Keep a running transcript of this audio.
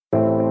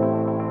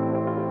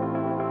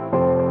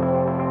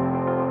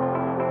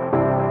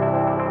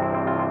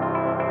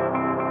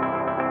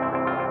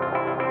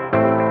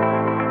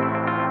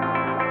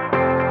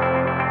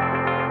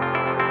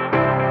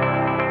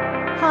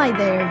Hi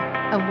there,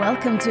 and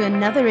welcome to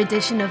another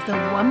edition of the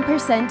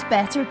 1%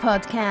 Better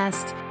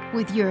podcast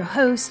with your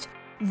host,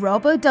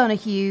 Rob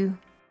O'Donoghue.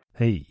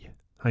 Hey,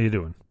 how you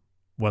doing?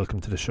 Welcome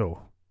to the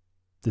show.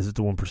 This is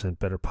the 1%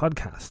 Better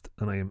podcast,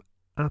 and I am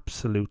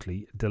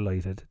absolutely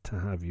delighted to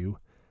have you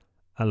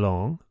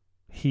along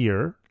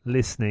here,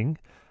 listening,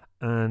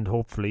 and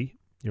hopefully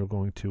you're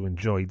going to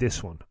enjoy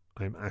this one.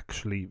 I'm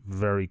actually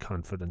very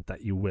confident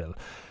that you will.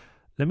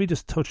 Let me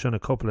just touch on a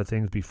couple of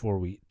things before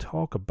we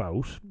talk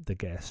about the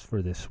guest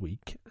for this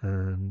week.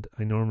 And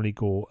I normally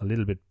go a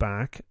little bit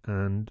back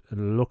and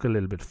look a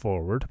little bit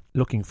forward.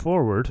 Looking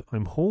forward,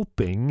 I'm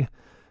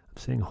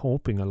saying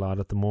hoping a lot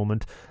at the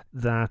moment,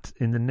 that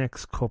in the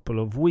next couple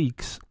of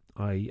weeks,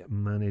 I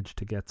manage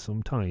to get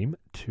some time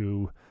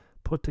to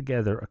put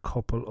together a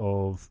couple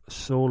of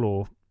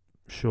solo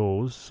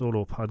shows,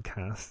 solo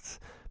podcasts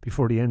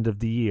before the end of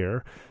the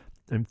year.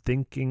 I'm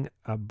thinking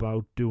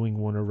about doing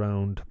one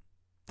around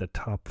the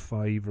top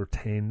 5 or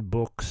 10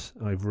 books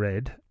I've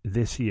read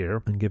this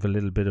year and give a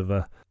little bit of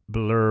a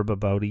blurb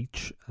about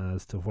each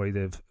as to why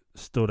they've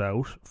stood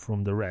out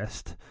from the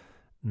rest.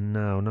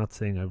 Now, not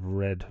saying I've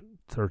read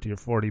 30 or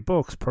 40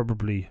 books,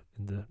 probably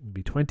in the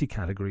maybe 20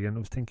 category, and I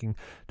was thinking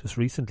just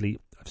recently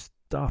I've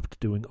stopped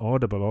doing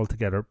Audible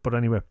altogether, but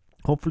anyway,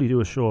 hopefully do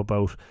a show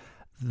about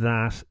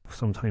that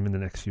sometime in the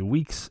next few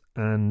weeks.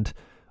 And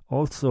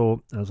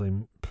also, as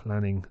I'm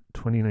planning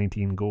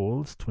 2019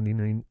 goals,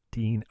 2019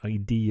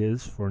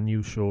 ideas for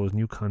new shows,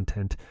 new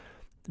content,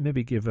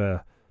 maybe give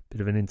a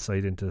bit of an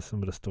insight into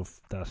some of the stuff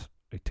that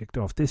I ticked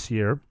off this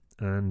year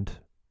and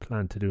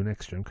plan to do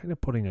next year. I'm kind of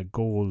putting a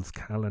goals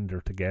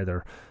calendar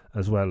together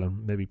as well,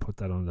 and maybe put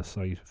that on the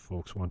site if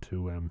folks want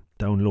to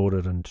download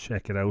it and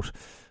check it out.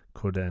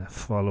 Could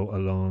follow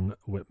along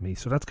with me.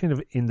 So that's kind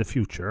of in the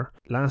future.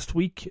 Last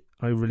week,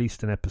 I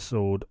released an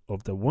episode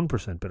of the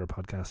 1% Better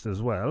podcast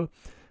as well,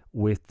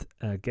 with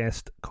a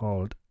guest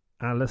called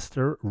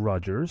Alistair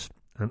Rogers.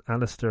 And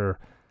Alistair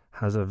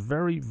has a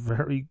very,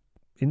 very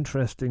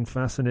interesting,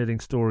 fascinating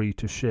story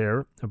to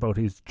share about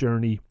his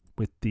journey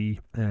with the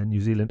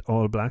New Zealand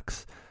All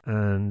Blacks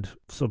and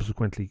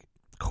subsequently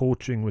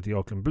coaching with the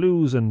Auckland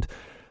Blues and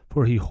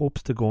where he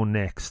hopes to go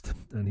next.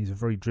 And he's a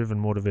very driven,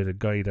 motivated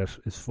guy that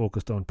is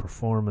focused on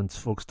performance,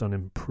 focused on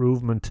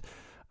improvement.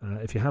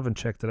 If you haven't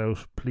checked it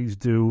out, please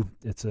do.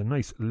 It's a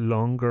nice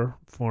longer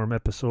form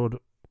episode,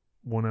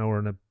 1 hour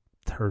and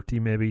 30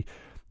 maybe.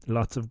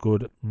 Lots of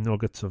good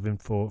nuggets of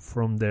info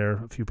from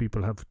there. A few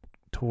people have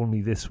told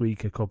me this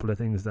week a couple of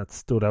things that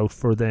stood out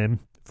for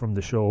them from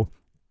the show,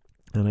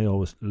 and I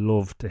always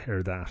love to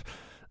hear that.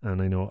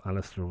 And I know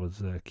Alistair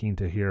was keen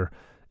to hear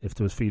if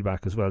there was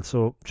feedback as well.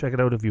 So check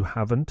it out if you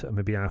haven't, and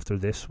maybe after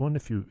this one,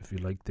 if you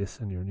like this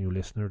and you're a new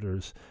listener,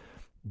 there's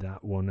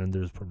that one, and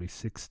there's probably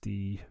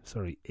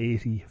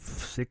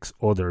 86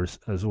 others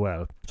as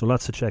well. So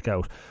lots to check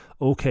out.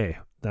 Okay,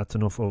 that's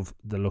enough of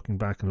the looking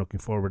back and looking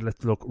forward.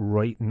 Let's look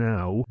right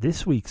now.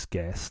 This week's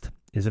guest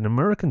is an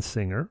American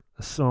singer,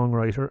 a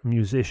songwriter, a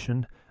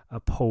musician,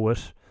 a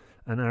poet,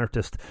 an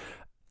artist.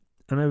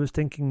 And I was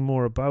thinking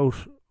more about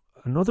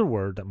another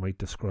word that might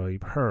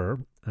describe her.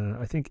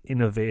 I think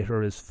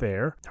innovator is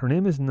fair. Her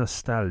name is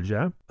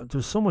Nostalghia.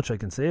 There's so much I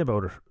can say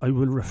about her. I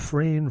will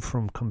refrain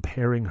from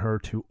comparing her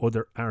to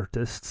other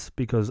artists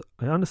because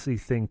I honestly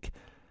think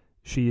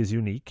she is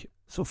unique.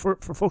 So for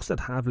folks that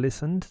have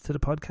listened to the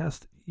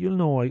podcast, you'll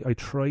know I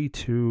try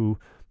to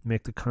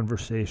make the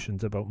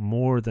conversations about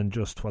more than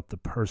just what the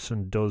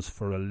person does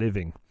for a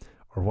living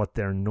or what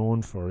they're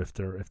known for, if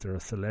they're a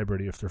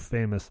celebrity, if they're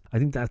famous. I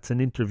think that's an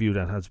interview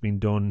that has been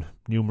done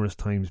numerous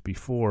times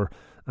before,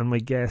 and my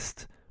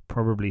guest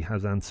probably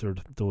has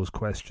answered those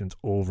questions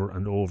over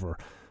and over.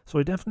 So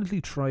I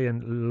definitely try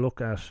and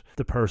look at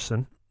the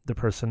person, the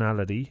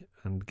personality,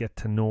 and get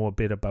to know a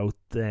bit about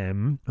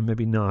them, and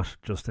maybe not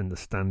just in the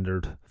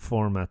standard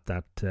format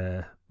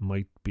that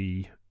might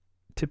be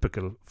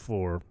typical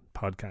for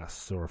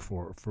podcasts or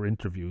for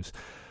interviews.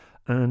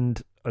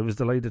 And I was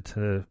delighted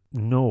to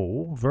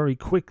know very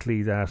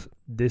quickly that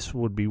this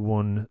would be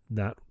one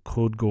that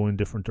could go in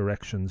different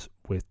directions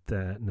with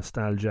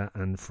Nostalghia,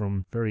 and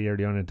from very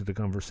early on into the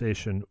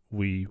conversation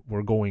we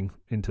were going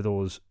into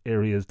those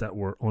areas that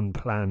were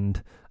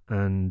unplanned,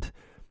 and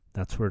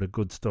that's where the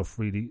good stuff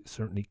really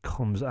certainly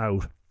comes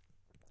out.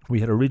 We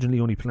had originally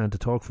only planned to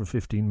talk for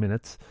 15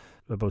 minutes.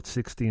 About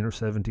 16 or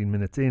 17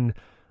 minutes in,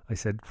 I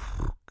said,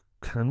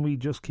 can we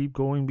just keep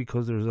going,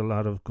 because there's a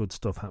lot of good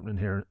stuff happening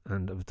here,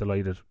 and I was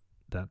delighted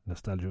that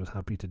Nostalghia was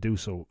happy to do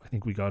so. I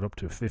think we got up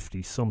to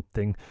 50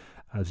 something.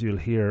 As you'll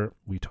hear,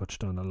 we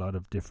touched on a lot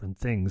of different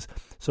things.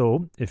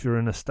 So if you're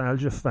a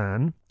Nostalghia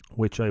fan,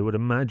 which I would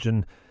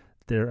imagine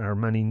there are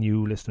many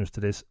new listeners to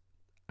this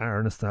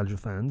are Nostalghia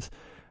fans,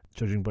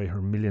 judging by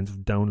her millions of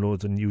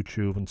downloads on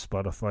YouTube and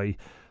Spotify,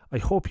 I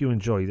hope you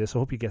enjoy this. I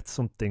hope you get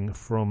something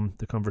from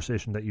the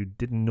conversation that you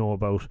didn't know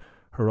about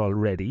her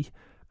already.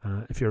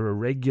 If you're a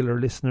regular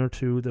listener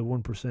to the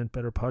 1%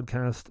 Better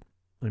podcast,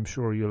 I'm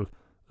sure you'll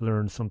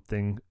learn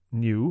something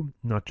new,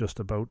 not just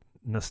about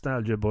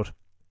nostalgia, but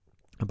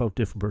about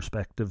different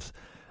perspectives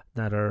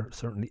that are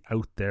certainly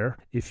out there.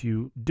 If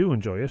you do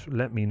enjoy it,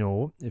 let me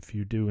know. If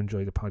you do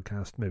enjoy the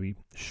podcast, maybe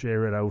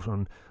share it out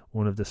on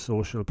one of the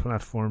social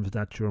platforms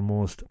that you're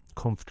most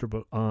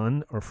comfortable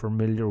on or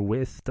familiar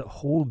with. The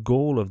whole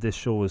goal of this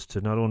show is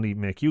to not only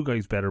make you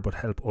guys better, but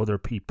help other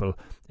people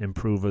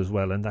improve as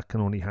well. And that can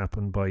only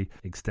happen by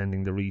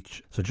extending the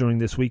reach. So during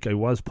this week, I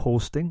was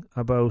posting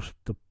about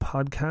the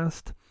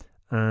podcast,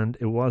 and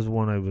it was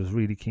one I was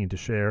really keen to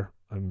share.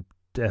 I'm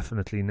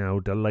definitely now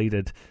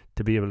delighted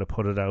to be able to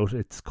put it out.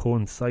 It's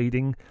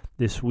coinciding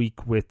this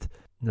week with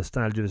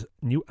Nostalgia's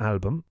new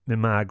album,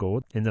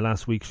 Imago. In the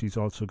last week, she's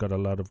also got a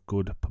lot of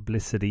good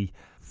publicity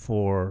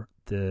for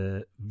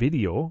the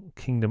video,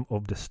 Kingdom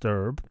of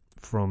Disturb,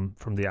 from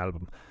the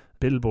album.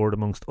 Billboard,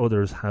 amongst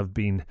others, have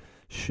been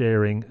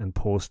sharing and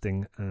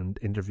posting and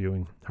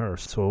interviewing her.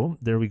 So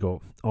there we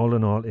go. All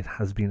in all, it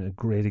has been a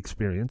great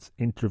experience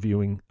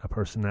interviewing a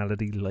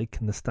personality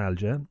like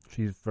Nostalgia.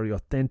 She's very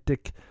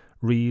authentic,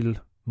 real,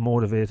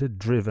 motivated,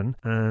 driven,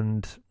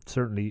 and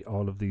certainly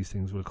all of these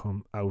things will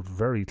come out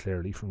very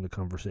clearly from the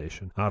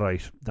conversation.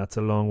 Alright, that's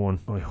a long one.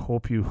 I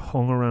hope you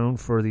hung around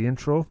for the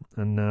intro,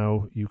 and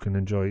now you can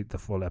enjoy the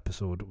full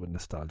episode with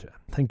Nostalgia.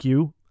 Thank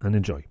you, and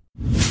enjoy.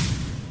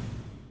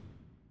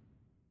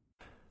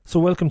 So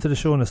welcome to the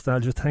show,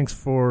 Nostalgia. Thanks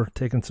for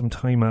taking some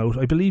time out.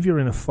 I believe you're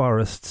in a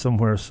forest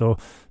somewhere, so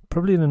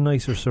probably in a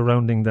nicer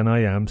surrounding than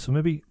I am. So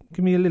maybe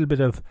give me a little bit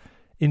of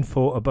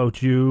info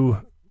about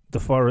you, the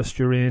forest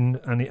you're in,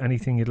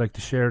 anything you'd like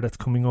to share that's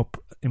coming up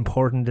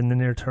important in the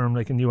near term,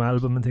 like a new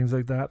album and things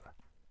like that.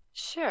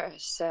 Sure.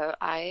 So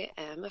I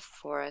am a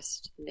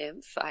forest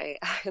nymph. I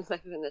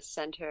live in the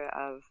center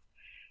of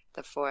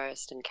the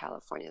forest in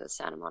California, the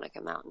Santa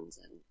Monica Mountains,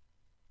 and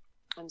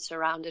I'm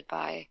surrounded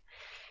by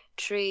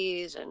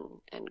trees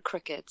and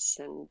crickets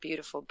and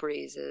beautiful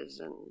breezes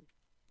and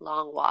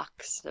long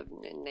walks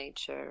in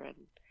nature. And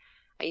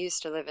I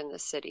used to live in the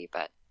city,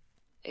 but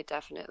it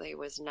definitely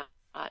was not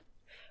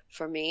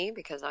for me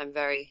because I'm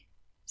very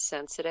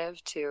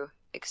sensitive to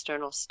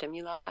external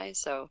stimuli.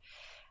 So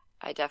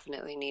I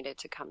definitely needed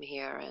to come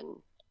here and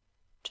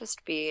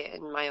just be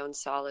in my own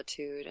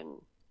solitude and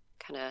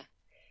kind of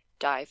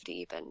dive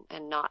deep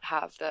and not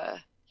have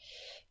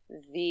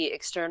the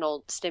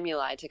external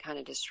stimuli to kind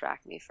of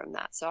distract me from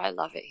that. So I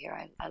love it here.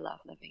 I love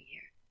living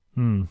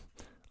here.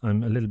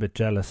 I'm a little bit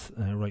jealous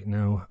right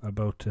now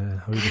about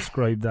how you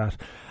describe that.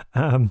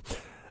 I'm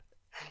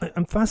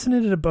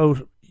fascinated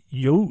about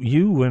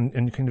you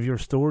and kind of your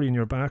story and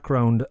your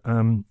background.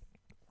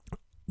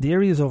 The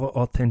areas of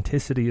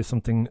authenticity is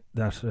something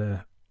that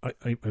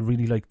I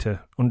really like to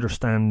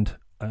understand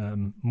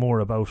more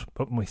about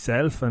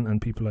myself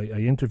and people I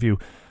interview.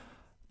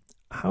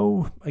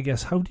 How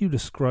do you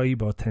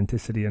describe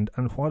authenticity and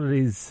what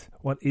is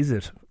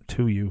it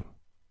to you?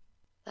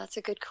 That's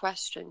a good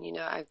question. You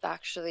know,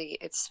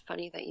 it's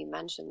funny that you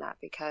mentioned that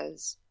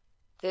because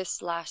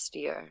this last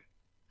year,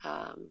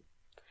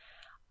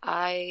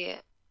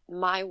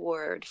 my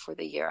word for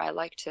the year, I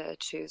like to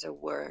choose a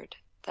word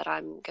that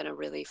I'm going to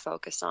really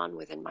focus on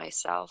within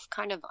myself,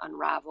 kind of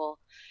unravel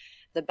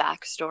the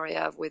backstory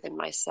of within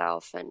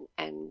myself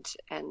and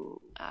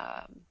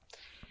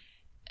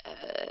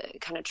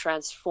kind of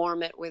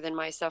transform it within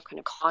myself, kind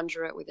of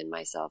conjure it within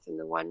myself. And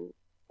the one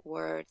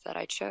word that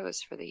I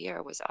chose for the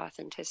year was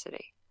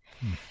authenticity.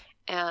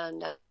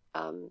 And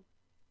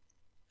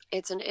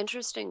it's an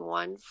interesting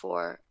one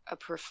for a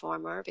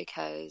performer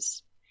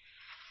because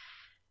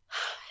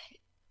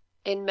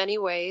in many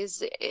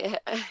ways,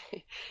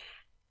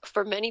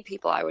 for many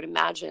people, I would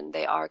imagine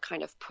they are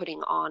kind of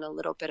putting on a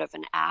little bit of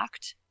an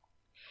act.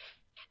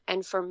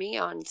 And for me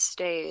on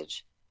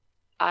stage,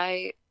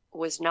 I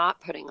was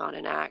not putting on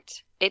an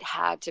act. It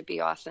had to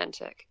be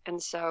authentic.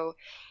 And so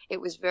it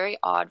was very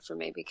odd for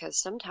me because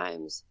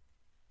sometimes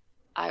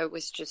I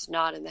was just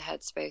not in the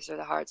headspace or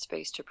the heart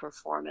space to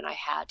perform, and I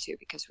had to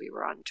because we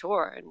were on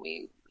tour and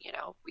we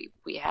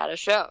had a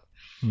show.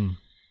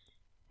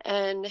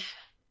 And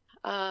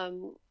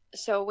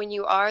so when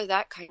you are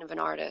that kind of an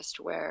artist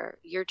where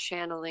you're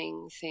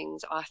channeling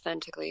things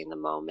authentically in the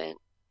moment,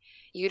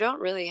 you don't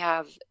really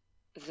have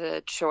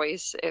the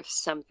choice if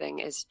something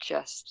is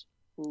just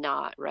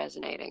not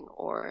resonating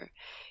or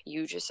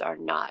you just are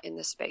not in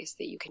the space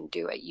that you can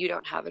do it. You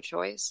don't have a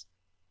choice.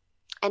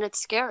 And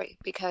it's scary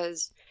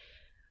because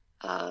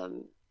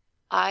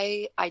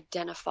I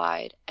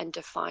identified and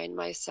defined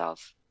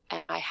myself,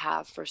 and I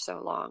have for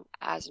so long,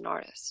 as an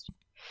artist.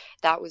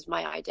 That was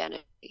my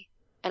identity.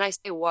 And I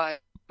say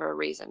what for a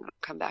reason. I'll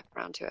come back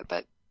around to it.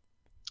 But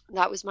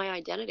that was my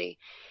identity.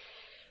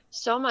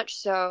 So much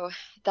so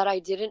that I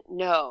didn't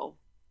know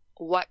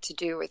what to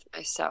do with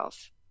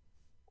myself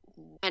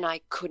when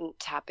I couldn't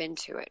tap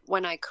into it,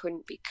 when I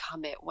couldn't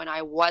become it, when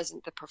I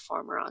wasn't the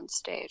performer on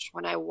stage,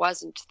 when I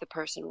wasn't the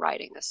person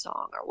writing the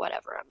song or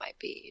whatever it might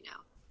be, you know.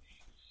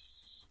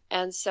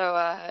 And so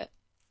I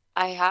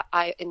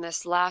in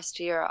this last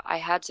year, I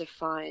had to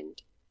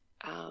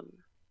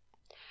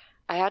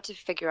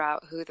figure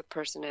out who the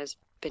person is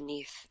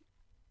beneath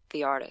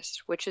the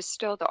artist, which is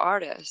still the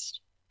artist,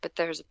 but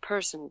there's a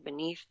person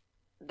beneath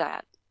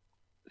that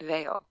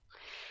veil.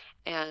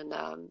 And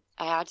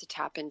I had to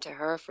tap into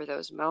her for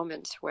those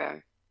moments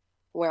where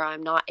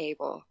I'm not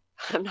able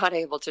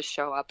to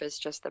show up as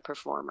just the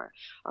performer,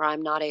 or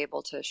I'm not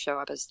able to show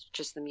up as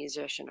just the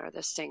musician or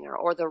the singer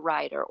or the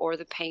writer or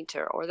the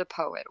painter or the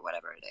poet,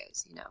 whatever it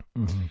is, you know.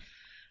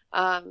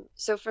 Mm-hmm.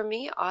 So for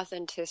me,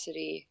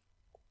 authenticity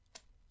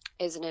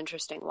is an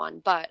interesting one,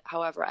 but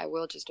however, I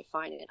will just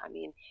define it. I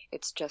mean,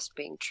 it's just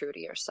being true to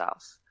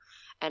yourself.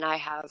 And I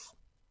have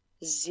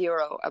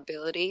zero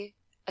ability,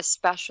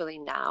 especially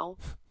now,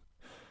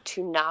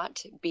 to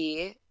not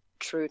be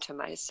true to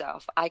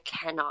myself. I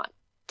cannot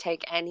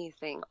take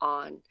anything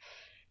on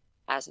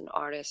as an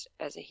artist,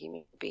 as a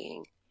human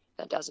being,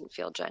 that doesn't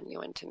feel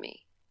genuine to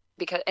me,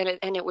 because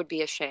and it would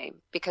be a shame,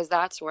 because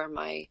that's where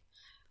my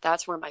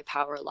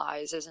power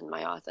lies, is in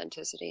my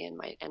authenticity and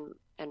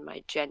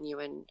my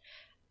genuine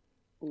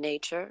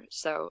nature.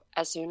 So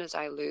as soon as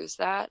I lose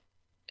that,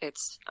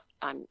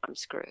 I'm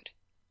screwed.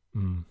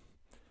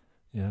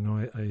 Yeah,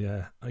 no,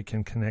 I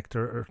can connect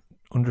or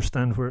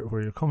understand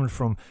where you're coming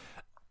from.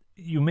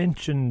 You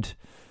mentioned,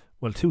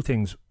 well, two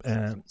things.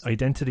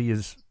 Identity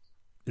is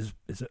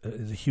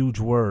a huge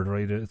word,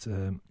 right? It's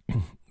and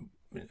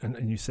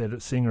you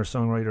said singer,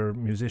 songwriter,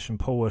 musician,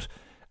 poet.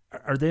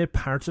 Are they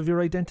parts of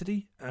your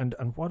identity? And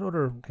what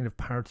other kind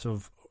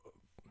of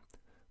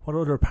what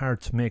other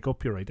parts make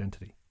up your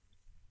identity?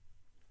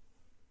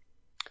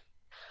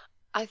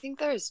 I think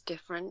there's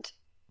different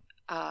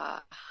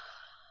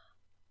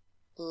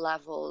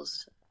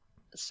levels,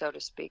 so to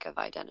speak, of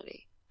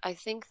identity. I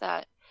think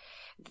that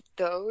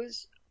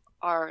those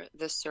are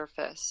the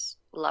surface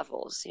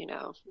levels, you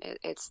know.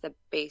 It's the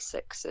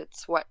basics.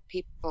 It's what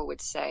people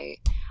would say,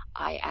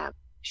 I am.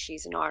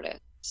 She's an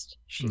artist.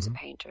 She's a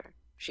painter.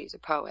 She's a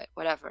poet,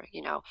 whatever,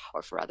 you know.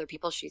 Or for other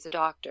people, she's a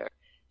doctor.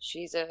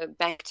 She's a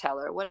bank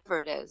teller,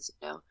 whatever it is,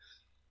 you know.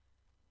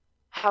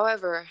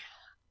 However,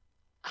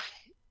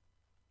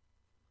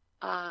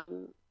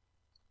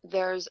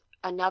 there's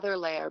another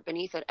layer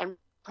beneath it, and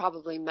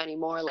probably many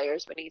more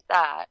layers beneath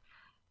that,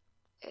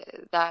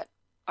 that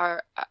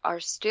are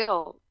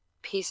still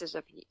pieces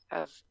of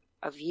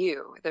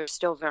you. They're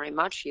still very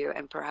much you,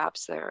 and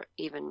perhaps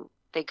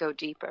they go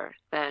deeper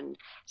than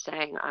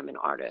saying I'm an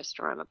artist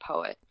or I'm a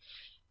poet.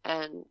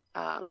 And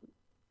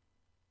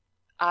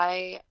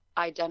I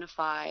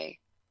identify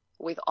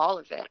with all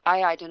of it.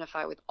 I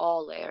identify with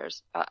all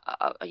layers.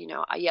 You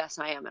know, yes,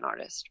 I am an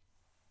artist.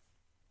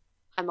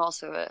 I'm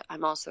also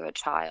a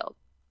child.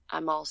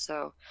 I'm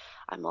also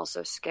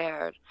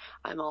scared.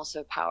 I'm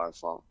also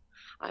powerful.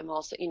 I'm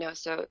also, you know,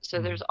 so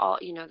there's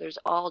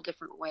all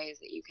different ways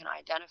that you can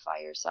identify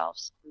yourself.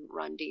 Some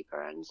run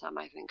deeper, and some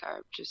I think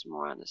are just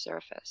more on the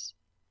surface.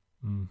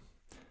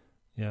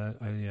 Yeah,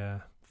 I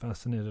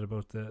fascinated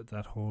about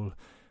that whole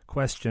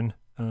question.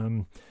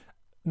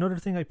 Another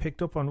thing I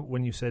picked up on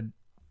when you said,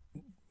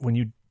 when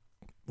you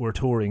were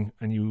touring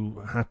and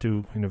you had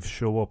to kind of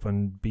show up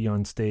and be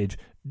on stage,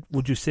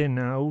 would you say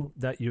now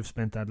that you've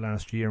spent that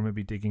last year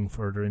maybe digging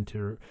further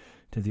into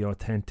the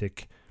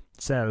authentic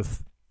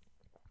self,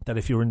 that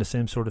if you were in the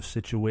same sort of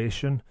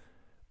situation,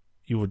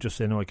 you would just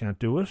say, no, I can't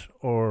do it?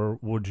 Or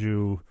would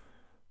you,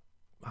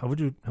 how would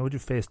you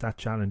face that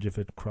challenge if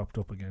it cropped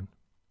up again?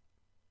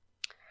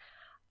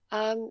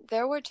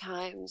 There were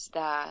times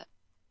that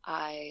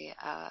I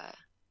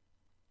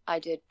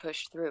did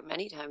push through,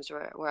 many times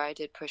where I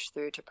did push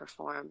through to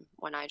perform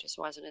when I just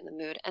wasn't in the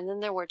mood. And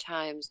then there were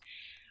times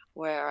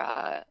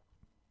where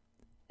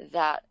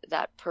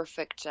that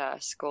perfect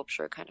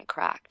sculpture kind of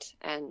cracked,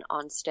 and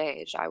on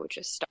stage I would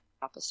just stop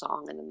a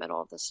song in the middle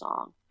of the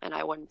song and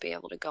I wouldn't be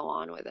able to go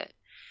on with it.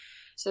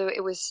 So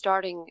it was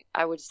starting,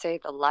 I would say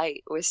the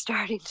light was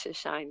starting to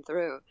shine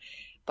through,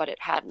 but it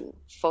hadn't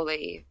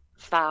fully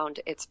found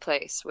its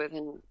place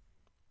within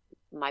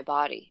my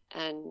body.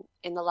 And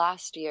in the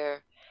last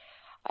year,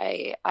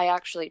 I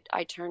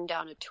turned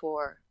down a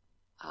tour.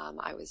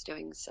 I was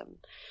doing some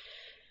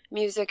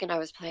music and I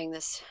was playing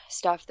this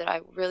stuff that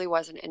I really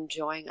wasn't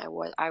enjoying.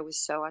 I was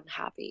so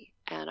unhappy,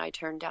 and I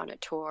turned down a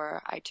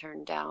tour. I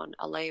turned down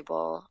a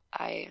label.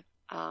 I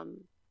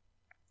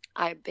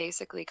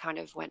basically kind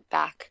of went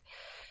back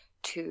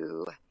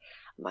to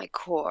my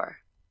core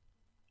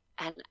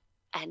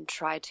and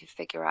tried to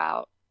figure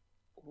out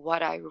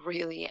what I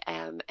really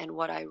am and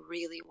what I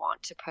really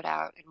want to put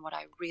out and what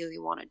I really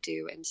want to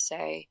do and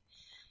say.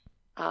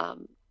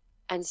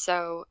 And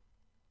so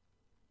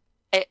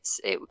it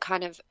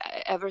kind of,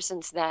 ever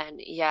since then,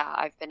 yeah,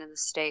 I've been in the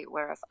state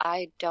where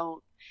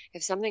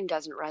if something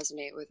doesn't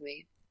resonate with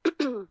me,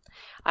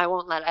 I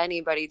won't let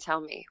anybody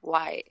tell me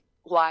why.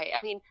 I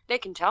mean, they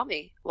can tell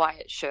me why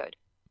it should,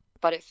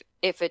 but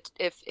if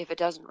it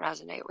doesn't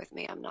resonate with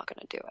me, I'm not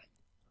going to do it.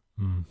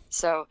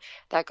 So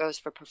that goes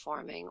for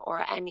performing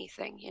or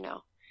anything, you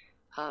know.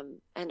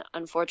 And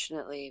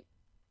unfortunately,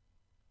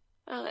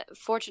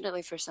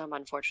 fortunately for some,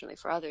 unfortunately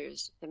for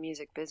others, the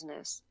music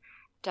business,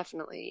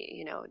 definitely,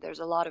 you know, there's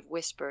a lot of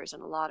whispers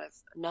and a lot of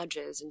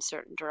nudges in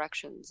certain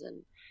directions.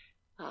 And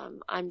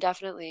I'm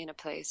definitely in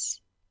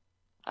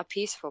a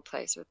peaceful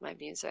place with my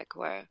music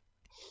where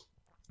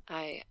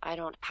I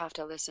don't have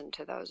to listen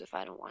to those if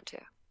I don't want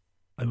to.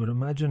 I would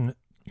imagine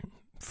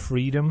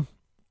freedom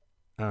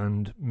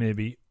and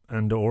maybe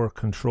or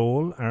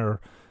control are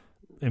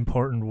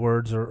important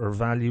words or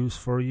values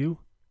for you.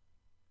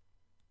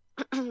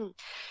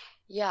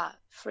 Yeah,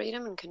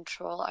 freedom and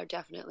control are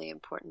definitely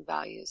important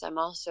values. I'm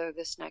also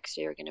this next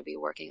year going to be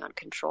working on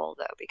control,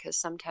 though, because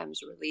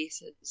sometimes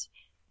release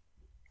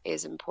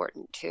is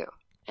important too.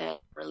 And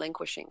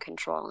relinquishing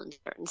control in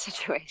certain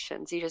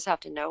situations. You just have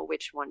to know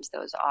which ones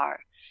those are.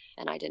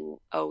 And I didn't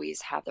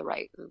always have the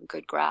right,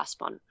 good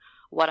grasp on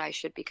what I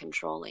should be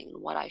controlling and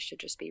what I should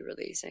just be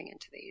releasing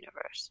into the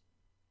universe.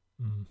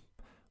 Mm.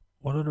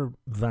 What other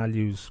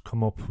values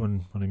come up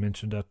when I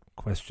mentioned that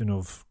question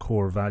of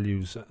core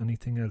values?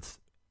 Anything else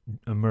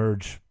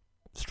emerge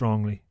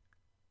strongly?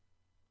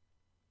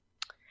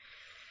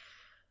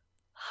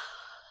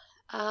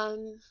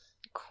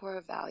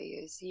 Core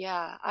values.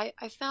 Yeah,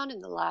 I found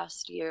in the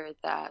last year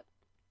that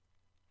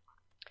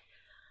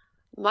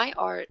my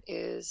art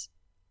is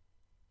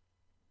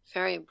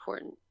very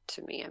important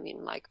to me. I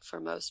mean, like for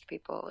most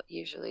people,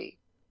 usually,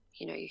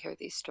 you hear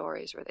these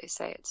stories where they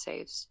say it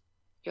saves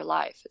your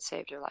life. It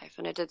saved your life.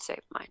 And it did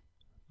save mine.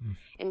 Mm.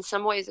 In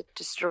some ways it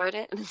destroyed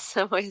it, and in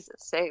some ways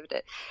it saved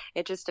it.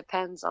 It just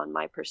depends on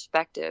my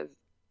perspective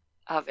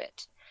of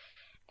it.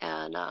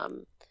 And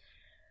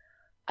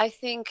I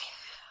think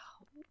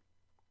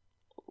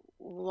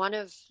one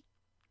of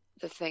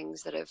the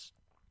things that have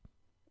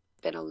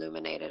been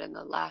illuminated in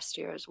the last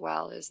year as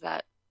well is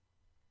that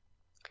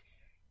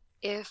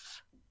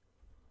if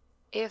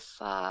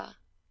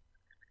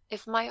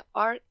my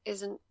art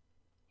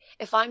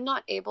if I'm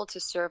not able to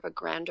serve a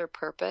grander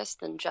purpose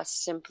than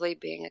just simply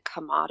being a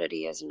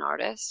commodity as an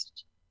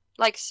artist,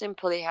 like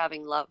simply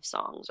having love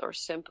songs or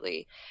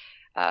simply,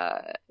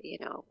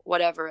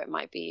 whatever it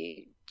might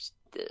be,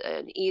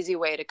 an easy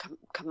way to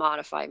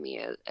commodify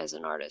me as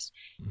an artist.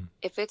 Mm.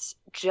 If it's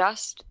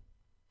just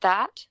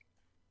that,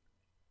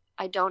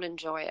 I don't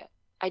enjoy it.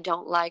 I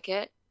don't like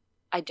it.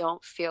 I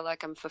don't feel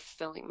like I'm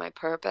fulfilling my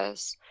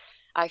purpose.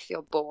 I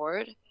feel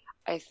bored.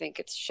 I think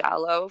it's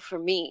shallow for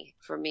me.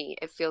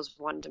 It feels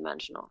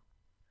one-dimensional.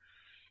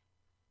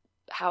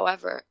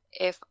 However,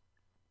 if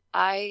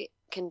I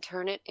can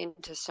turn it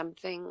into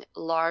something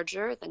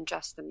larger than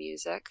just the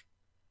music,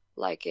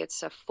 like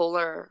it's a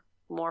fuller,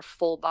 more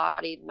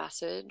full-bodied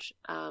message,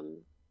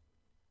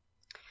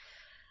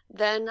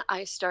 then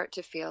I start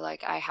to feel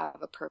like I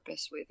have a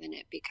purpose within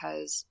it,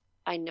 because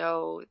I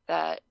know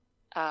that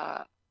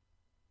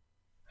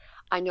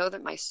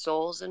my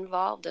soul's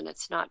involved, and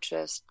it's not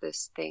just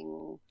this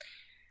thing.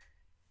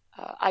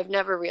 I've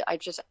never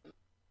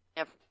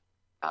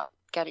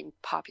getting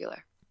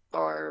popular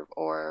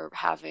or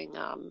having,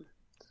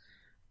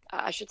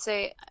 I should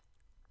say,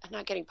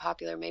 not getting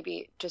popular,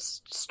 maybe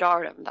just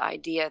stardom, the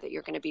idea that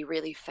you're going to be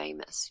really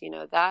famous,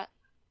 that,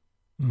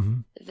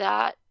 mm-hmm.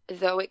 that,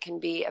 though it can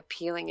be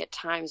appealing at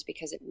times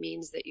because it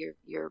means that your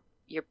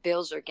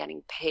bills are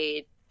getting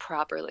paid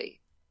properly,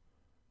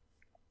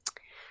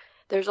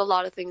 there's a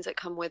lot of things that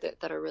come with it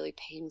that are really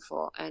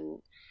painful.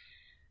 And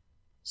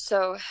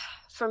so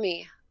for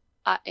me,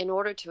 in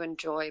order to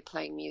enjoy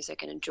playing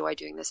music and enjoy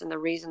doing this, and the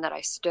reason that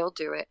I still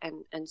do it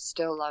and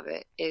still love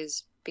it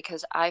is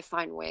because I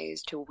find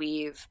ways to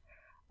weave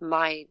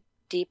my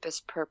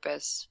deepest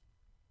purpose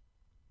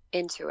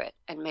into it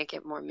and make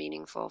it more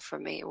meaningful for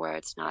me, where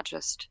it's not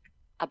just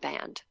a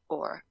band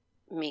or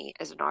me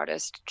as an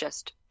artist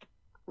just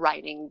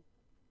writing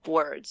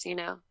words,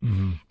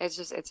 Mm-hmm.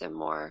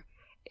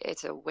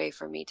 It's a way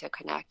for me to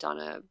connect on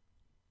a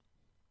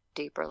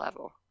deeper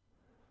level.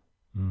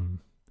 Mm.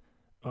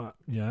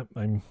 Yeah,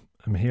 I'm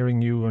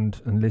hearing you and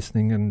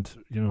listening, and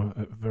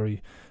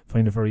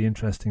find it very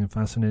interesting and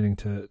fascinating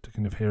to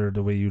kind of hear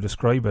the way you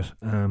describe it,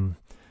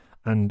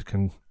 and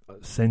can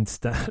sense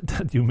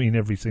that you mean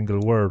every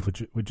single word,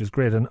 which is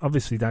great. And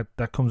obviously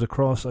that comes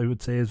across, I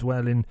would say, as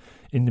well in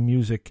the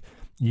music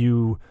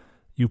you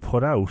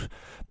put out.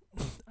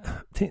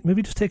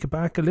 Maybe just take it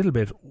back a little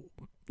bit.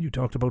 You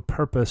talked about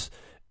purpose,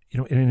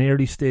 in the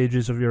early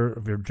stages of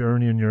your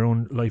journey and your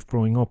own life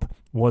growing up.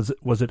 Was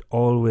it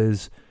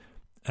always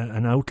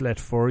an outlet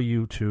for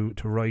you to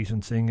write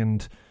and sing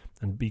and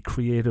be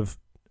creative?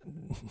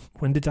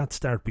 When did that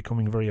start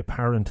becoming very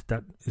apparent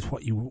that is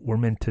what you were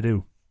meant to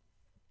do?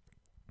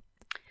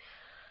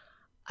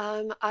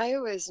 I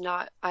was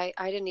not, I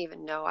didn't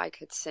even know I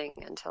could sing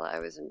until I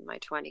was in my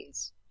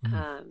 20s.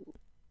 Mm.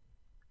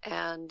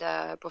 And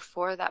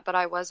before that, but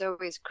I was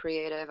always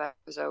creative. I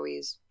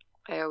always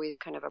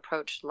kind of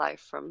approached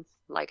life from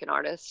like an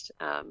artist.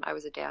 I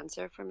was a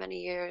dancer for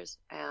many years,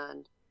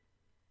 and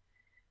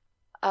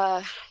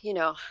I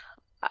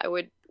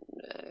would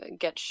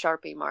get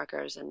Sharpie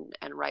markers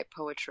and write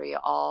poetry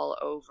all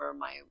over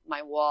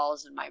my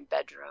walls in my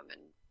bedroom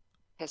and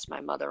piss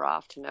my mother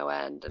off to no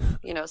end.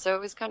 And, so it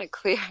was kind of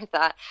clear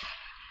that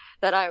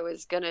I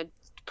was going to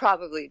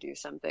probably do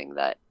something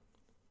that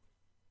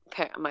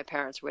my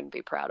parents wouldn't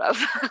be proud of.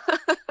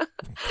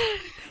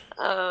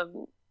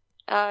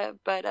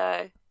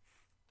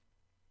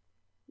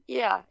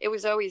 Yeah, it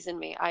was always in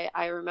me.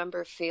 I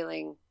remember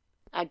feeling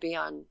I'd be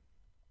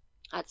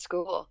at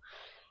school,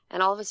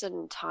 And all of a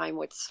sudden time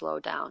would slow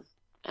down,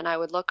 and I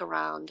would look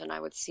around and I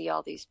would see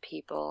all these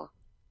people,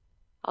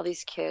 all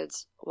these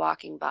kids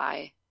walking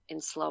by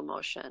in slow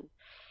motion,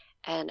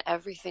 and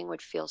everything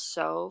would feel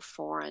so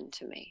foreign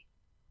to me.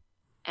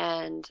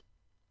 And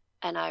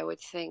I would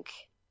think,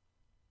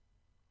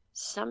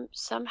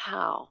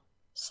 somehow,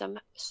 some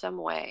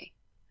way,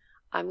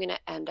 I'm going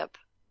to end up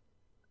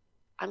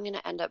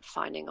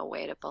finding a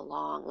way to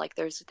belong. Like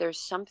there's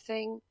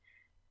something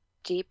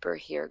deeper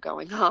here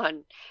going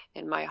on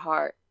in my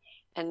heart,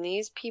 and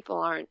these people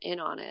aren't in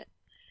on it,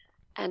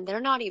 and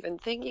they're not even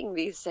thinking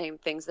these same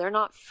things, they're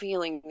not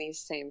feeling these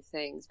same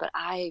things, but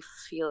I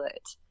feel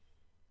it,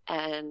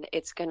 and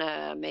it's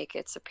gonna make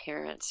its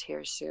appearance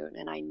here soon.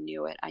 And I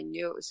knew it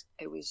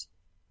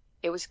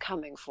was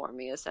coming for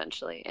me,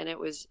 essentially, and it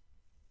was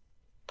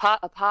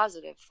a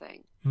positive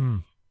thing.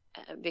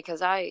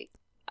 Because I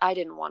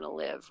didn't want to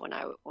live when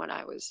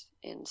I was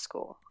in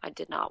school. I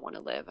did not want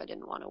to live. I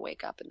didn't want to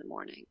wake up in the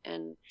morning.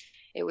 And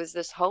it was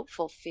this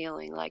hopeful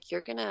feeling like,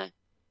 you're going to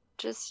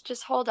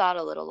just hold out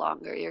a little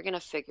longer. You're going to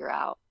figure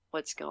out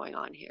what's going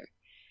on here.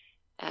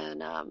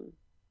 And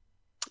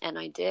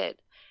I did.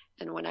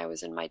 And when I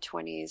was in my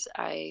 20s,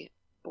 I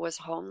was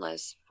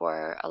homeless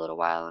for a little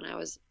while, and I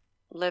was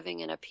living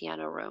in a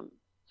piano room,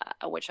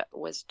 which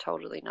was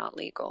totally not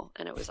legal.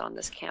 And it was on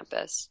this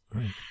campus.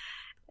 Right.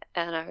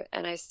 And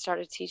I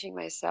started teaching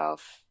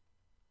myself.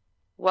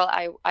 Well,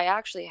 I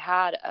actually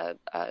had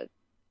a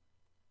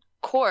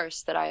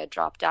course that I had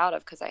dropped out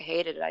of because I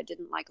hated it. I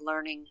didn't like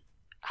learning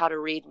how to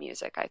read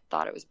music. I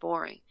thought it was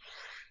boring.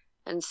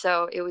 And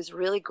so it was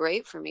really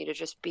great for me to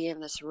just be in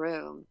this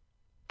room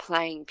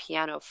playing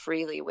piano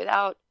freely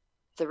without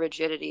the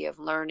rigidity of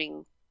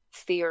learning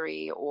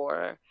theory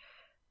or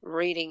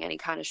reading any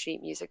kind of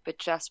sheet music, but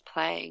just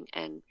playing.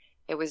 And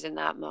it was in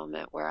that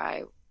moment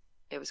where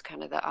it was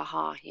kind of the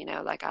aha,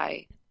 like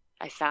I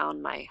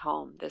found my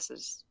home. This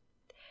is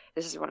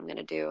what I'm going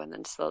to do. And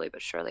then slowly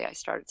but surely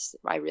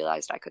I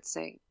realized I could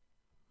sing,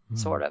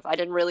 sort of. I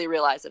didn't really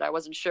realize it. I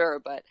wasn't sure,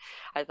 but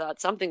I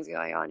thought something's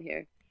going on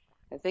here.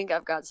 I think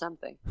I've got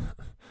something.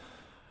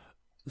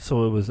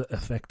 So it was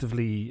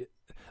effectively,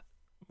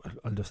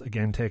 I'll just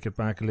again take it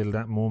back a little,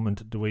 that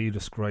moment, the way you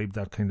described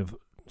that kind of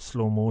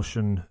slow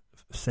motion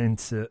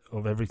sense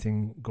of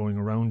everything going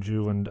around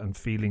you and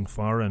feeling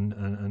foreign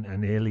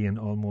and alien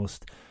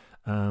almost.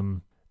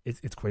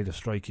 It's quite a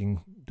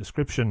striking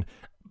description,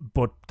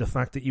 but the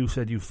fact that you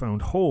said you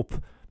found hope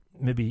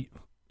maybe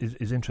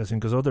is interesting,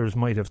 because others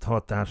might have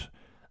thought that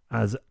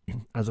as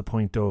a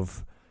point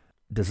of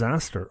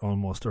disaster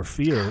almost, or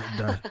fear,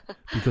 that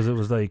because it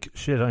was like,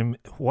 shit,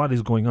 what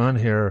is going on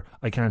here?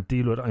 I can't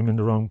deal with it. I'm in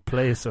the wrong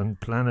place and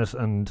planet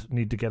and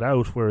need to get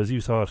out. Whereas you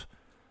thought,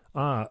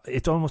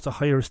 it's almost a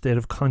higher state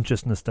of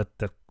consciousness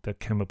that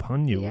came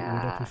upon you. Yeah.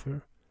 Would that be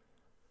fair?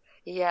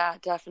 Yeah,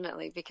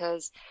 definitely,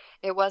 because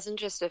it wasn't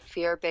just a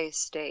fear-based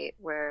state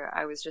where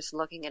I was just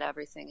looking at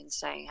everything and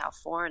saying how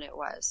foreign it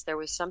was. There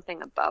was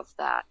something above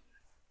that.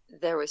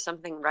 There was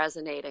something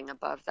resonating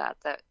above that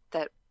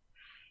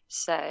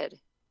said,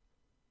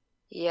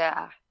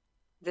 yeah,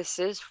 this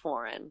is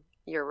foreign.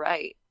 You're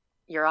right.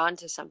 You're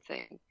onto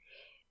something,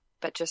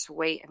 but just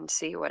wait and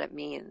see what it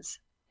means.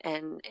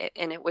 And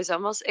it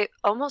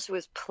almost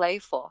was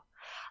playful,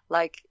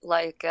 like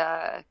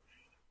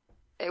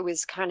it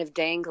was kind of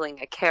dangling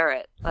a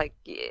carrot, like,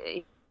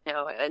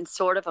 and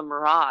sort of a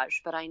mirage,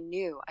 but I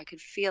knew I could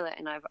feel it.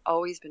 And I've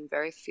always been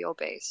very feel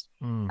based.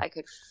 I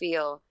could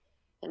feel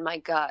in my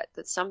gut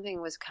that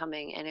something was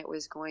coming, and it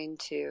was going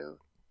to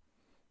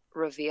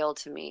reveal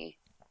to me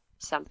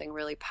something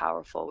really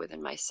powerful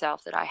within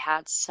myself, that I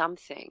had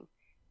something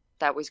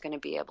that was going to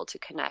be able to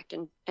connect.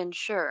 And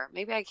sure,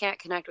 maybe I can't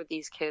connect with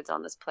these kids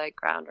on this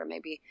playground, or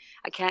maybe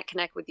I can't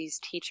connect with these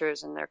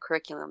teachers and their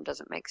curriculum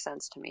doesn't make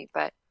sense to me,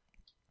 but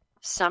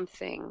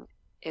something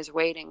is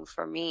waiting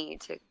for me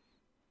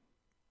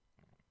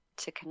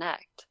to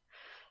connect.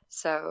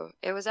 So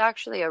it was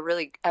actually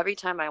every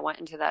time I went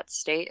into that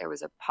state, it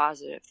was a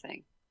positive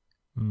thing.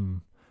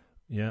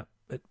 Yeah.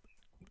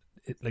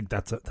 Like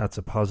that's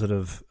a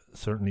positive,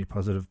 certainly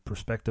positive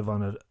perspective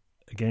on it.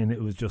 Again,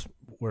 it was just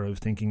where I was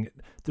thinking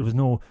there was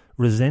no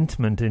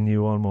resentment in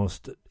you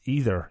almost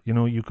either.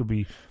 You could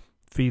be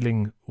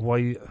feeling,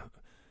 why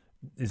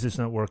is this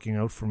not working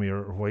out for me,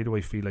 or why do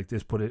I feel like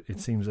this? But it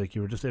seems like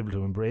you were just able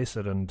to embrace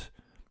it and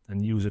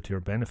use it to your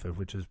benefit,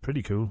 which is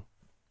pretty cool.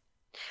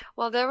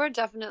 Well, there were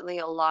definitely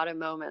a lot of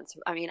moments.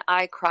 I mean,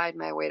 I cried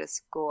my way to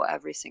school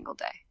every single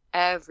day.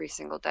 Every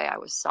single day I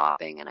was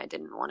sobbing and I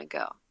didn't want to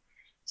go.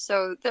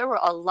 So there were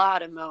a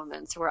lot of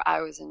moments where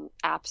I was in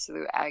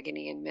absolute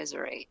agony and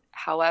misery.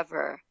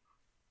 However,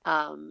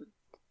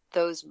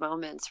 those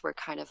moments were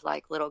kind of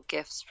like little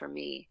gifts for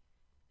me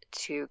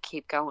to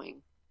keep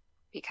going,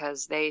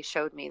 because they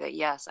showed me that,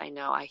 yes, I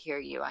know, I hear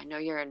you. I know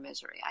you're in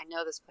misery. I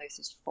know this place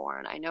is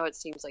foreign. I know it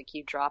seems like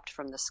you dropped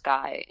from the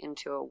sky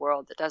into a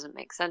world that doesn't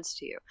make sense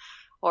to you,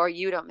 or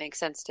you don't make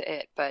sense to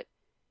it, but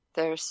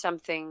there's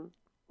something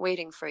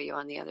waiting for you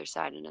on the other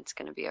side, and it's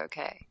going to be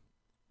okay.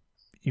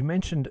 You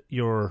mentioned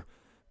your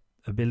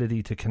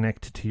ability to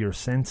connect to your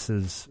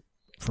senses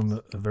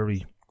from a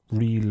very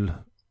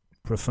real,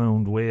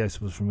 profound way, I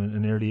suppose, from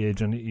an early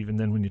age. And even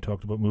then, when you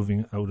talked about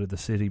moving out of the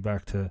city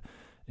back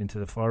into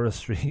the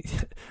forestry,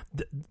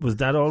 was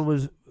that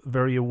always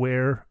very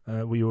aware?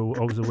 Were you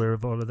always aware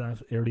of all of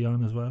that early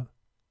on as well?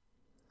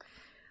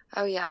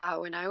 Oh yeah,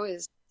 when I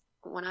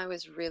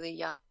was really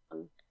young,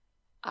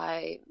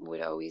 I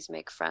would always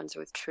make friends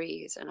with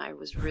trees, and I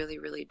was really,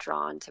 really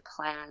drawn to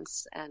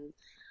plants, and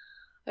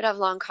I'd have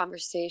long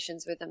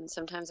conversations with them.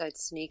 Sometimes I'd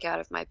sneak out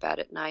of my bed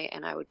at night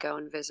and I would go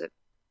and visit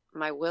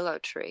my willow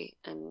tree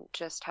and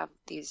just have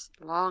these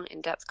long,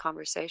 in-depth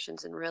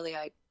conversations. And really,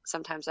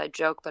 sometimes I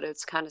joke, but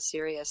it's kind of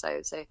serious. I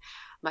would say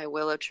my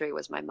willow tree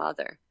was my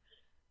mother.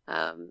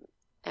 And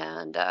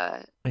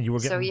you were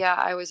getting, so yeah,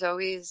 I was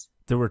always.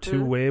 There were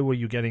two-way. Were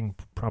you getting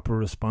proper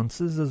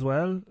responses as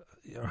well?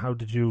 Or how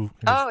did you?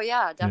 Oh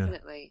yeah,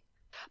 definitely.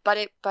 Yeah. But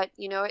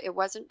it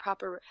wasn't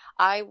proper.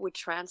 I would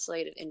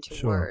translate it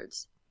into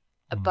words.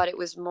 But it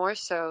was more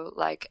so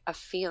like a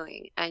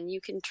feeling, and you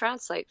can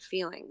translate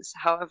feelings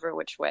however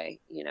which way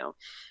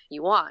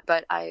you want.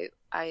 But I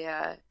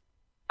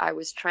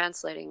was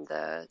translating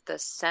the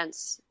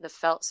sense, the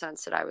felt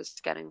sense that I was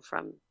getting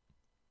from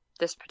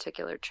this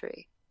particular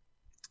tree.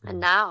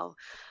 And now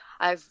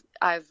I've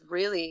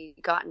really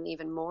gotten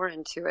even more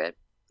into it.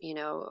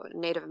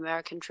 Native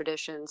American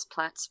traditions,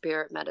 plant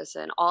spirit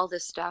medicine, all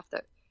this stuff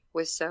that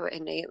was so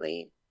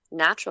innately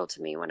natural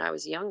to me when I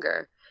was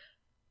younger.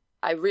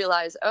 I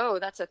realized, oh,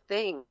 that's a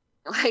thing.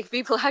 Like,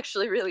 people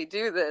actually really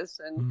do this.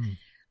 And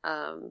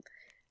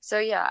so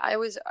yeah, I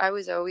was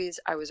always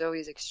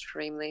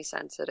extremely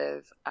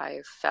sensitive.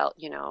 I felt,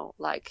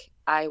 like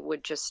I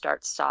would just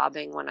start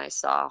sobbing when I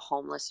saw a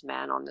homeless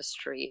man on the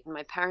street. And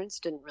my parents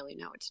didn't really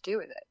know what to do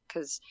with it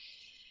because,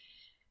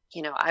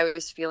 I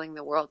was feeling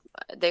the world.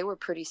 They were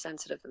pretty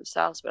sensitive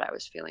themselves, but I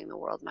was feeling the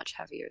world much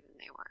heavier than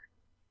they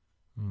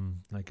were.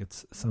 Like it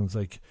sounds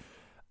like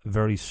a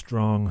very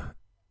strong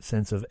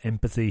sense of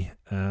empathy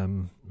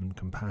and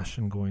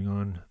compassion going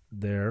on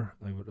there,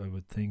 I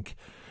would think.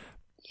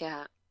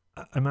 Yeah.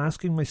 I'm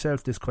asking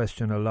myself this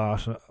question a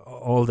lot,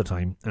 all the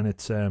time, and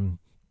it's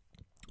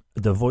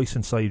the voice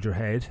inside your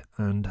head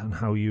and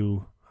how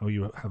you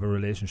have a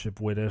relationship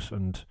with it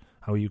and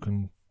how you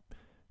can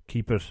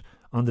keep it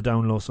on the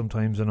down low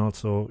sometimes and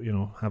also,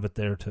 have it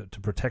there to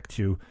protect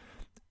you.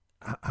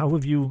 How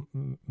have you,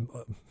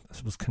 I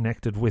suppose,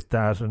 connected with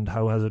that, and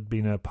how has it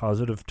been a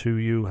positive to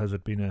you? Has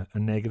it been a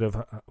negative?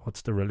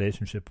 What's the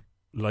relationship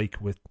like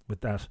with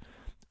that,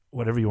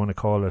 whatever you want to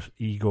call it,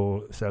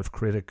 ego,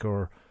 self-critic,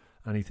 or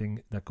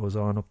anything that goes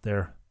on up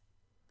there?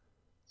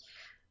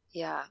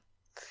 Yeah,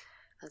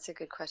 that's a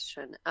good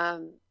question.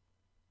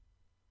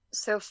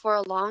 So for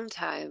a long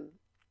time,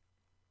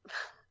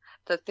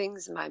 the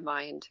things my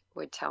mind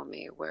would tell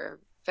me were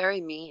very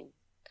mean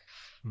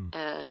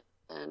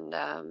and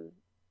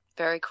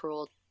very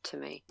cruel to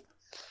me.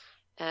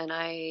 And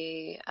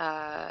I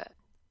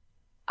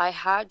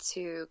had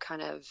to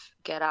kind of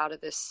get out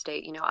of this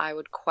state. I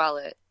would quell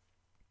it.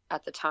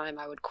 At the time,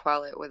 I would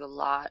quell it with a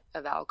lot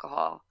of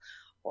alcohol,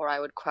 or I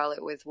would quell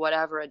it with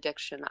whatever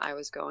addiction I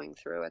was going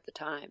through at the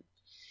time.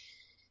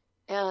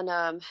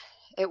 And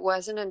it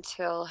wasn't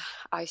until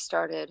I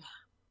started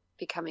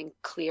becoming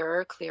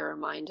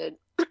clearer-minded,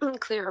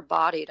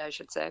 clearer-bodied, I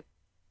should say,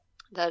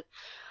 that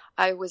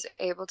I was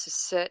able to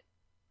sit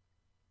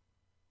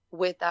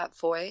with that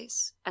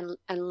voice and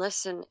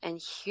listen and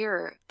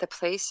hear the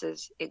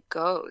places it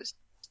goes.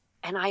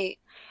 And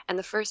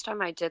the first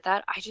time I did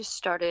that, I just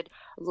started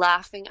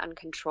laughing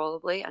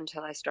uncontrollably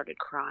until I started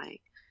crying,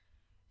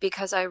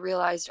 because I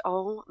realized,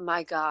 oh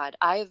my God,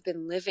 I have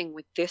been living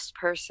with this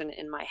person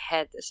in my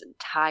head this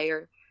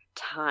entire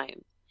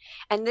time.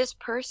 And this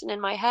person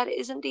in my head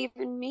isn't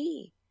even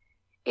me.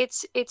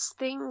 It's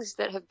things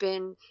that have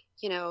been,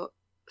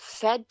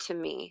 fed to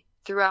me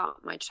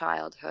throughout my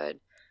childhood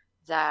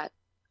that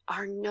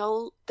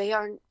they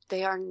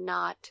are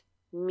not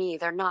me.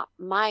 They're not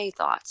my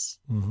thoughts.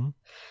 Mm-hmm.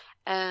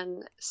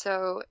 And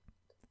so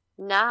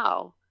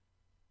now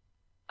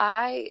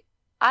I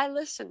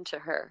listen to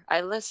her.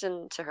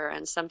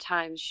 And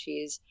sometimes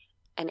she's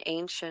an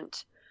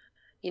ancient,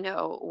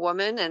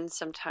 woman, and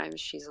sometimes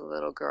she's a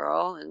little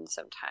girl, and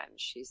sometimes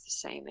she's the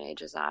same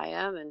age as I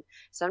am, and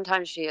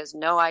sometimes she has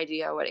no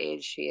idea what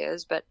age she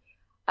is, but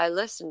I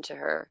listen to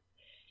her.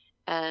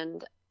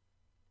 And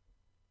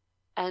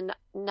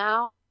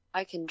now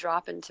I can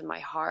drop into my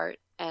heart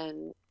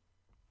and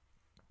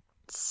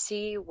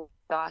see what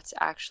thoughts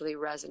actually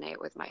resonate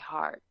with my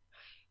heart,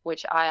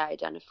 which I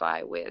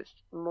identify with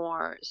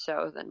more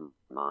so than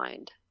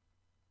mind.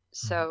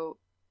 So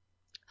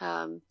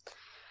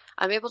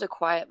I'm able to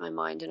quiet my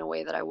mind in a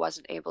way that I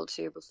wasn't able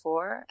to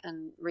before.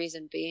 And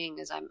reason being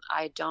is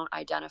I don't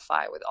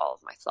identify with all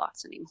of my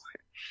thoughts anymore.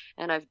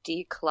 And I've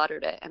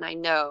decluttered it. And I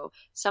know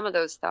some of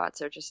those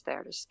thoughts are just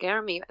there to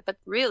scare me, but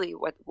really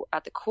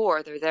at the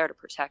core, they're there to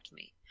protect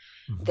me.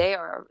 Mm-hmm. They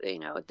are,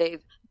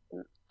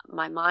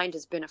 my mind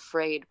has been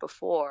afraid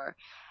before,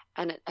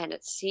 and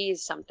it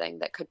sees something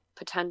that could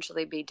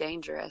potentially be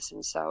dangerous.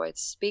 And so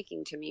it's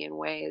speaking to me in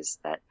ways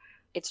that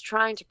it's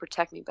trying to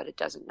protect me, but it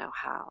doesn't know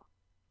how.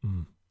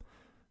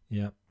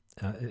 Yeah,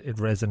 it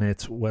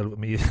resonates well with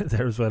me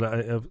there as well.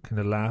 I kind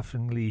of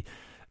laughingly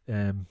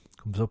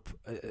comes up.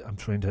 I'm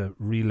trying to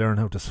relearn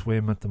how to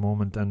swim at the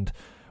moment, and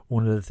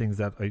one of the things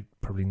that I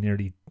probably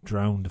nearly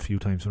drowned a few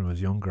times when I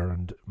was younger,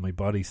 and my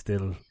body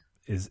still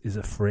is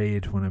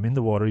afraid when I'm in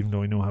the water, even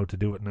though I know how to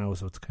do it now.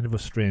 So it's kind of a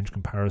strange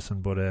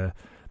comparison, but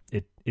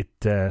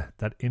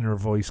that inner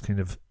voice kind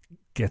of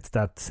gets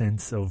that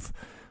sense of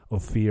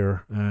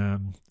fear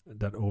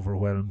that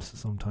overwhelms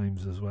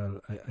sometimes as well.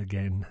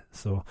 Again,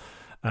 so.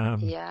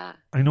 Yeah.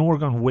 I know we're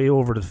gone way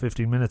over the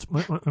 15 minutes.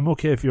 I'm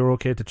okay if you're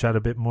okay to chat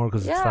a bit more,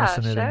 because it's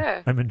fascinating.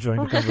 Sure. I'm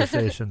enjoying the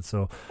conversation.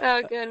 So.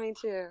 Oh, good, me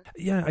too.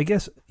 Yeah, I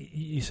guess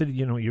you said,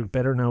 you're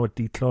better now at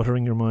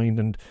decluttering your mind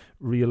and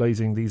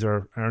realizing these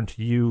aren't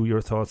you.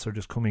 Your thoughts are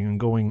just coming and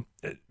going.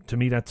 To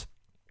me, that's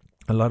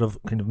a lot of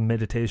kind of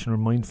meditation or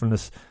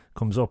mindfulness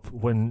comes up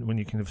when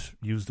you kind of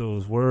use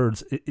those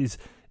words. Is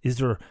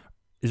there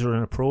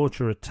an approach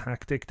or a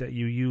tactic that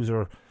you use,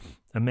 or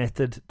a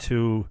method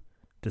to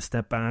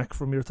step back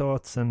from your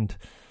thoughts and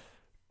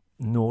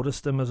notice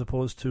them as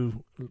opposed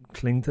to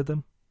cling to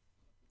them?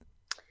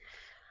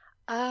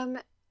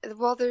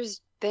 Well,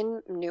 there's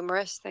been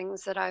numerous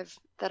things that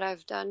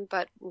I've done,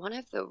 but one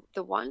of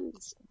the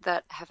ones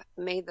that have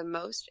made the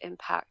most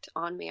impact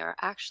on me are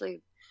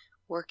actually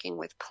working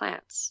with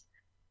plants.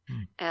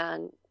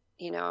 And,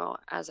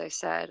 as I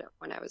said,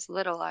 when I was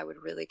little, I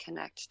would really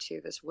connect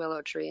to this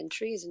willow tree and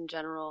trees in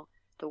general,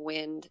 the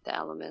wind, the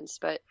elements,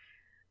 but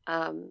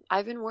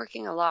I've been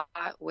working a lot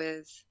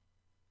with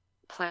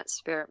plant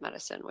spirit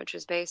medicine, which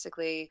is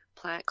basically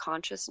plant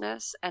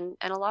consciousness. And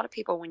a lot of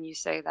people, when you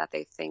say that,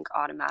 they think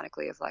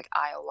automatically of like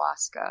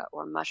ayahuasca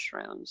or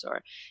mushrooms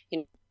or,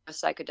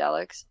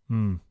 psychedelics.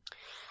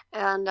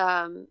 And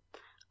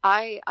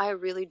I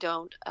really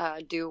don't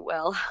do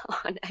well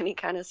on any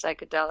kind of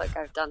psychedelic.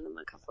 I've done them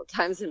a couple of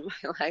times in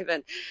my life,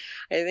 and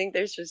I think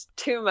there's just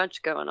too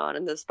much going on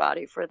in this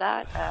body for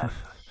that.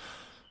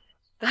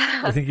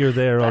 I think you're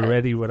there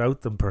already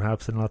without them,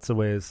 perhaps, in lots of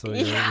ways. So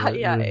you're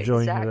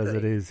enjoying it as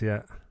it is.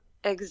 Yeah.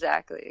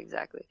 Exactly.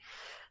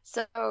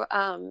 So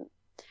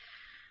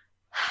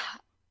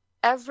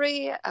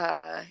every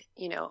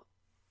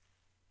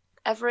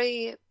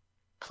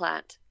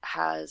plant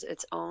has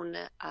its own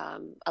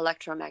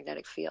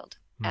electromagnetic field,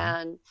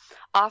 and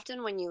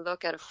often when you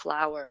look at a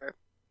flower,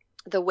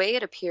 the way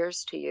it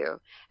appears to you,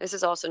 this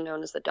is also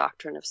known as the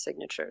doctrine of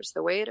signatures,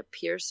 the way it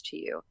appears to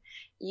you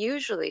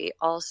usually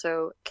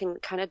also can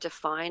kind of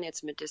define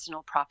its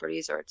medicinal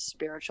properties or its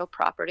spiritual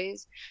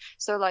properties.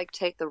 So like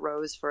take the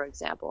rose, for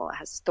example. It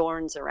has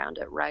thorns around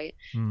it, right?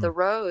 The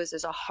rose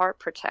is a heart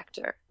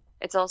protector.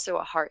 It's also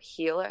a heart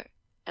healer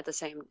at the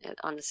same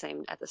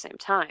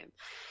time.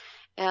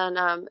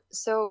 And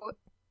so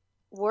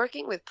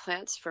working with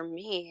plants for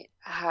me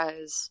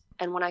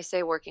and when I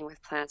say working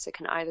with plants, it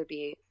can either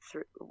be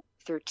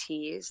through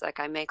teas. Like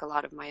I make a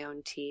lot of my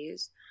own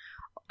teas,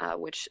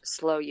 which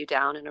slow you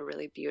down in a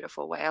really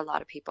beautiful way. A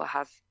lot of people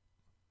have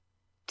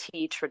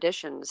tea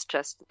traditions.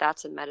 Just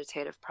that's a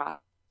meditative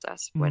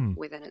process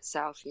within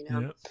itself,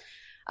 Yeah.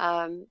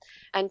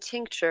 And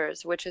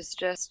tinctures, which is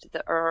just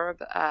the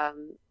herb,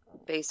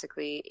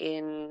 basically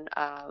in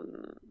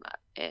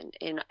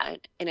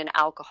an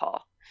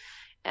alcohol,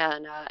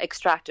 and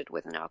extracted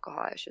with an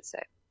alcohol, I should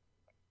say.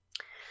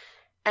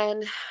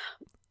 And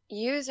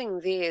using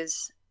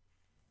these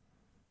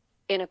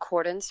in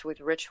accordance with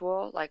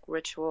ritual, like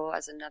ritual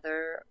as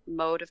another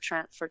mode of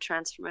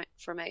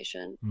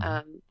transformation,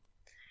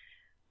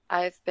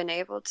 I've been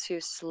able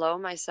to slow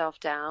myself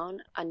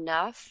down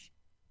enough.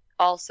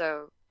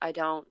 Also, I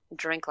don't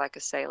drink like a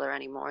sailor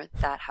anymore.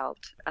 That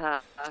helped.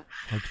 But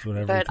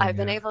I've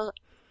been able,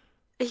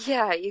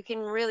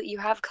 you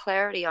have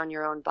clarity on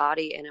your own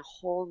body in a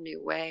whole new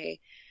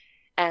way.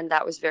 And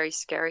that was very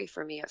scary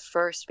for me at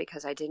first,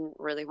 because I didn't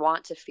really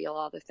want to feel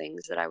all the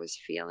things that I was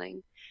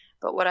feeling,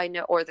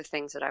 or the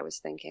things that I was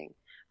thinking.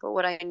 But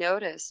what I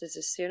noticed is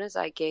as soon as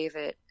I gave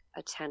it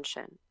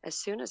attention, as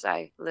soon as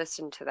I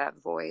listened to that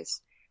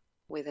voice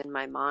within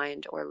my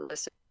mind or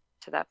listened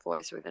to that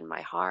voice within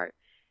my heart,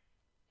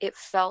 it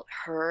felt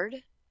heard,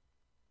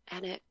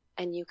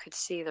 and you could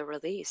see the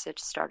release. It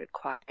started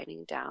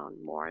quieting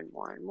down more and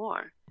more and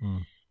more.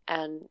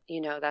 And,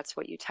 that's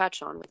what you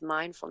touch on with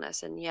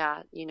mindfulness. And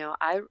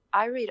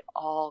I read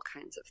all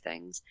kinds of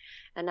things,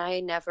 and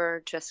I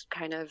never just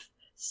kind of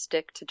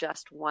stick to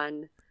just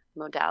one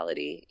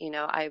modality.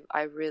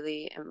 I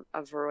really am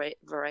a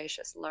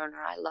voracious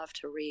learner. I love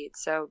to read.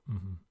 So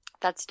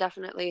that's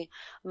definitely,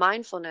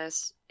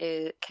 mindfulness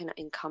can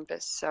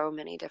encompass so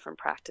many different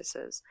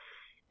practices.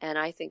 And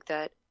I think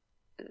that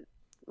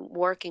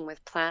working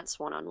with plants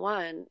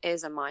one-on-one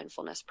is a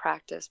mindfulness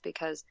practice,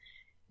 because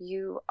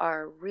you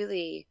are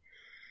really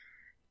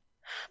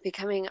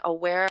becoming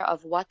aware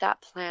of what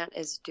that plant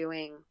is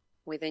doing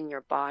within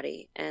your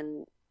body,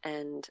 and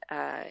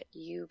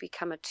you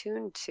become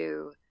attuned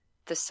to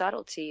the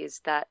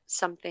subtleties that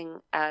something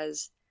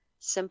as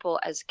simple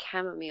as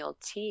chamomile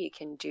tea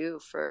can do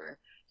for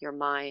your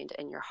mind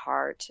and your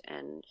heart,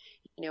 and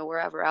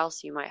wherever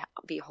else you might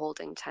be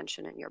holding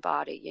tension in your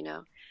body.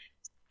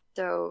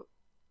 So,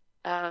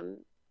 um,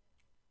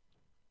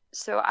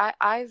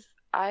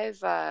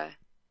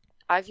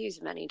 I've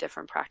used many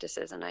different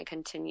practices, and I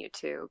continue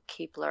to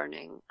keep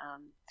learning.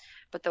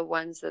 But the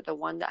one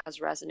that has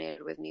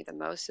resonated with me the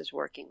most is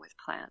working with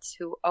plants.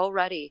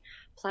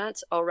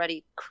 Plants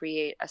already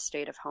create a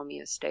state of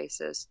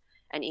homeostasis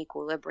and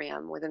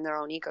equilibrium within their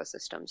own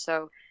ecosystem.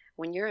 So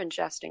when you're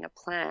ingesting a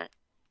plant,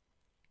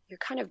 you're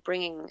kind of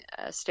bringing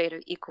a state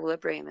of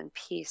equilibrium and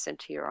peace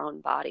into your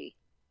own body.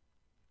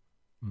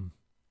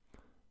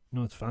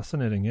 No, it's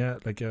fascinating. Yeah,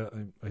 like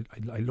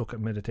I look at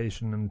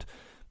meditation and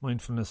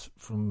mindfulness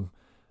from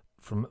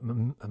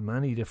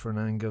many different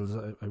angles.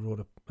 I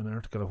wrote an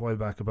article a while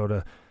back about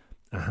a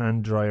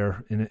hand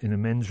dryer in a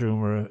men's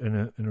room or in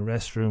a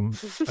restroom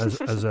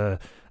as a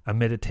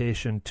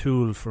meditation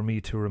tool for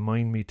me to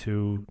remind me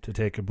to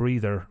take a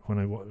breather when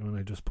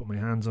I just put my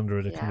hands under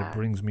it. It kind of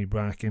brings me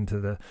back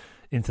into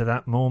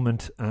that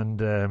moment.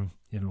 And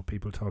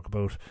people talk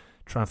about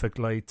traffic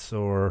lights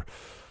or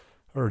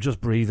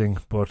just breathing,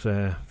 but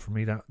for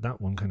me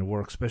that one kind of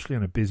works, especially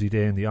on a busy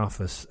day in the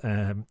office.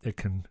 It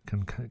can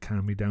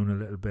calm me down a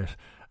little bit.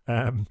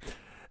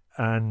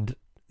 And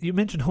you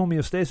mentioned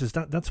homeostasis.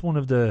 That's one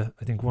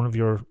of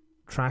your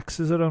tracks.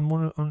 Is it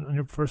on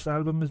your first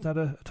album? Is that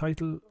a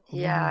title?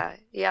 Yeah.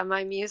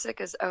 My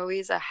music is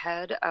always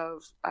ahead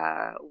of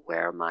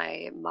where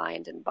my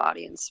mind and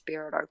body and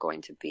spirit are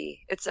going to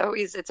be. It's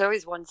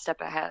always one step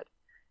ahead.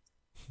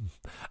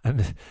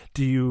 And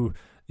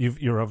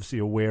you're obviously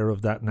aware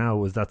of that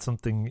now. Is that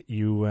something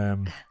you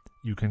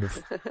kind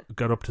of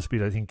got up to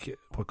speed? I think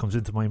what comes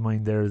into my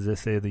mind there is they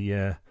say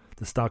the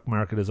stock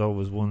market is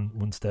always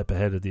one step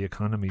ahead of the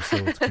economy. So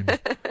it's kind of,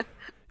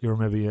 you're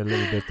maybe a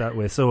little bit that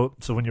way. So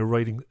when you're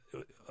writing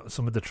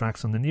some of the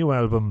tracks on the new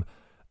album,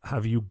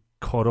 have you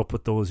caught up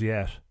with those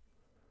yet?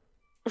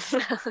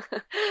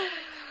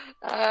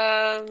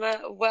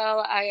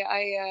 Well,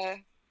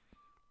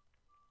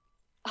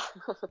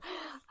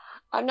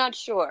 I'm not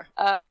sure.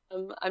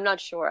 I'm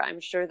not sure. I'm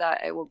sure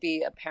that it will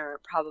be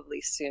apparent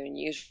probably soon.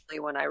 Usually,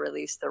 when I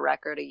release the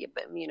record,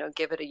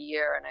 give it a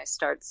year, and I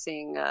start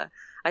seeing the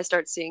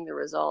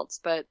results.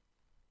 But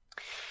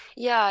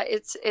yeah,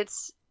 it's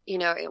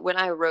when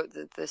I wrote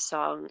the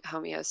song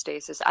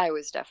Homeostasis, I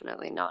was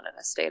definitely not in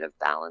a state of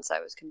balance. I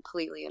was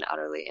completely and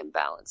utterly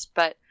imbalanced.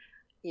 But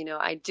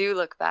I do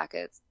look back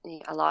at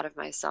a lot of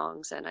my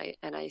songs, and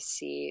I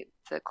see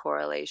the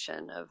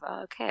correlation of,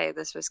 okay,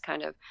 this was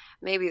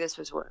maybe this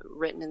was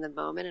written in the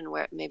moment, and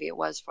where maybe it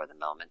was for the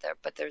moment there,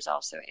 but there's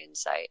also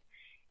insight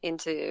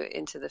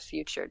into the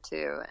future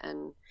too.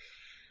 And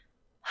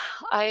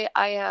I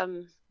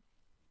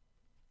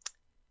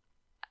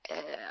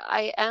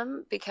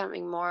am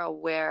becoming more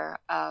aware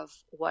of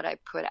what I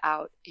put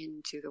out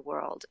into the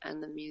world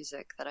and the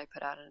music that I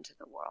put out into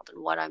the world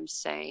and what I'm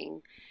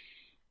saying.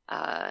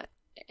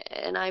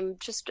 And I'm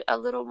just a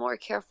little more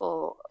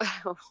careful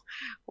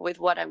with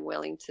what I'm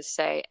willing to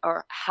say,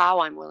 or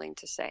how I'm willing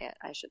to say it,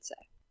 I should say.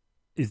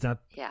 Is that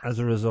as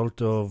a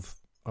result of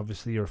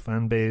obviously your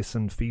fan base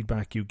and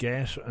feedback you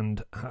get,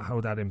 and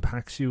how that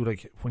impacts you?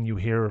 Like when you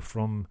hear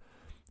from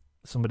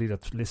somebody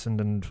that's listened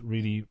and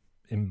really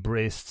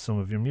embraced some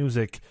of your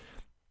music,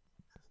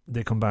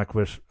 they come back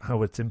with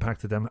how it's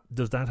impacted them.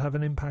 Does that have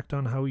an impact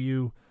on how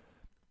you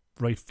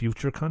write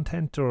future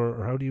content,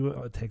 or how do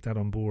you take that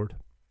on board?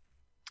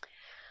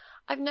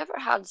 I've never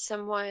had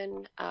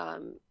someone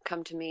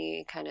come to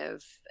me kind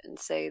of and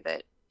say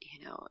that,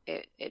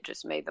 it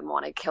just made them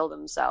want to kill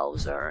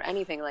themselves or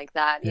anything like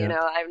that. Yeah.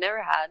 I've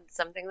never had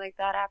something like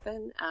that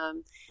happen.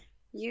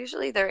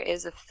 Usually there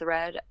is a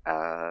thread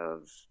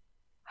of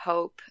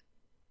hope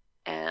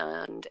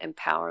and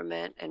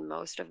empowerment in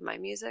most of my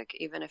music,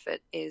 even if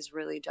it is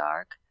really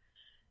dark.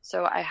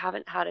 So I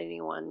haven't had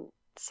anyone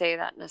say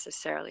that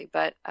necessarily,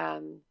 but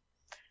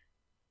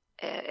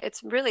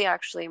it's really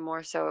actually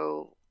more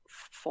so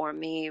for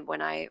me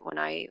when I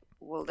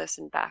will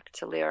listen back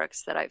to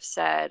lyrics that I've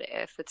said,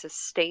 if it's a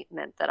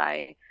statement that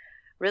I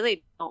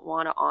really don't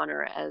want to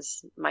honor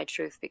as my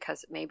truth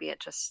because maybe it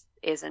just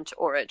isn't,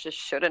 or it just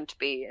shouldn't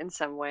be in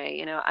some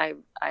way. I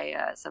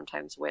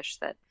sometimes wish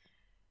that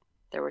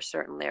there were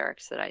certain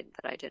lyrics that I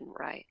didn't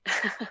write.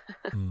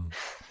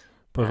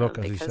 But look,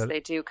 as you because said,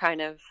 they do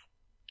kind of.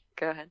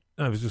 Go ahead.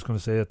 I was just going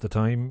to say, at the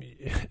time,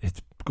 it's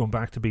going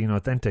back to being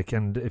authentic,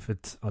 and if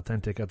it's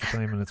authentic at the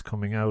time and it's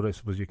coming out, I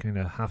suppose you kind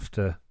of have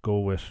to go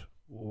with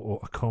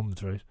what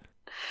comes, right?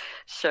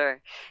 Sure.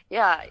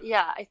 Yeah.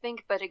 I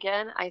think, but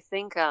again, I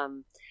think,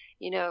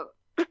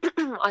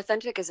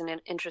 authentic is an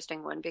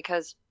interesting one,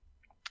 because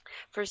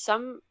for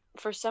some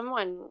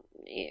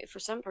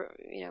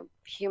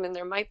human,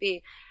 there might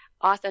be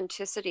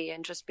authenticity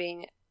in just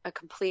being a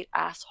complete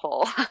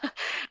asshole.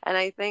 And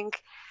I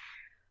think,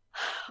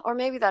 or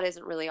maybe that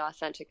isn't really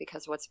authentic,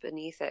 because what's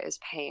beneath it is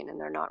pain,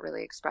 and they're not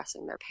really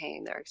expressing their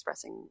pain. They're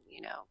expressing,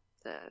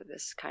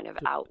 this kind of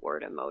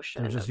outward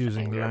emotion. They're just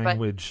using anger,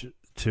 language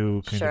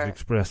to kind of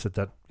express it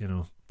that,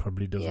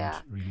 probably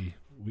doesn't really,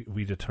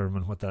 we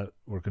determine what that,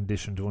 we're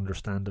conditioned to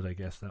understand it, I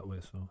guess, that way.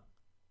 So.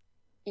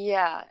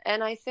 Yeah.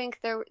 And I think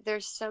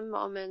there's some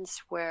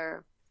moments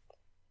where,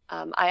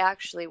 I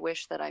actually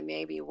wish that I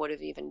maybe would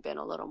have even been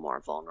a little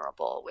more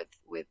vulnerable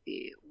with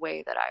the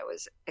way that I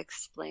was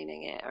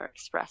explaining it or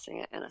expressing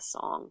it in a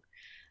song.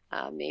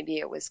 Maybe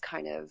it was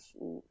kind of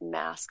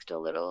masked a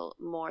little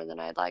more than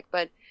I'd like,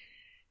 but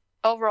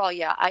overall,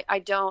 yeah,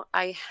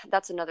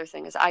 that's another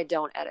thing, is I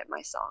don't edit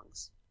my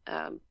songs.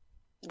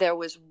 There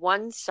was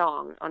one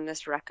song on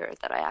this record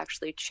that I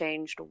actually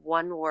changed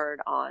one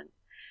word on.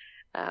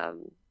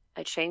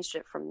 I changed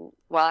it from,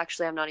 well,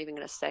 actually, I'm not even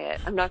going to say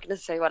it. I'm not going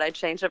to say what I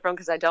changed it from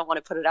because I don't want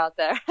to put it out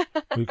there.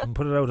 We can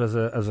put it out as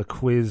a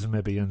quiz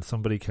maybe, and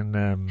somebody can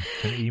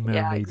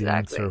email me the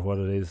answer, what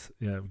it is.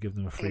 Yeah, give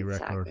them a free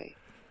record.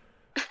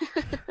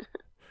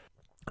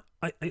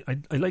 I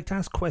like to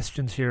ask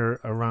questions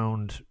here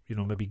around,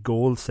 maybe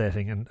goal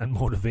setting and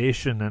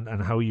motivation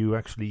and how you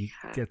actually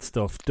get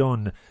stuff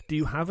done. Do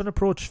you have an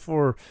approach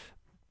for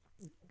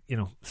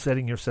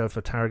setting yourself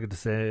a target to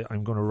say,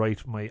 I'm going to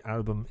write my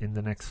album in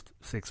the next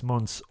 6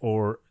 months,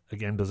 or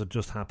again, does it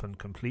just happen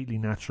completely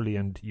naturally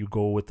and you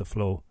go with the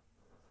flow?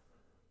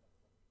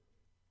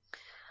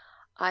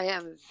 I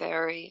am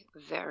very,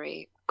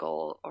 very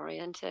goal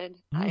oriented.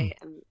 I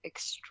am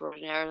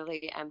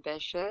extraordinarily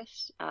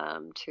ambitious,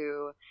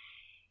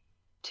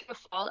 to a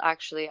fault.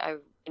 Actually, I've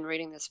been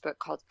reading this book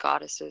called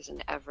Goddesses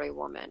in Every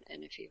Woman,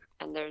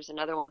 and there's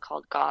another one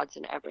called Gods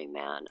in Every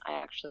Man. I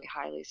actually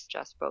highly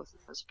suggest both of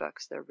those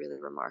books. They're really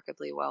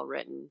remarkably well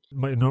written.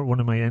 One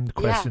of my end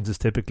questions is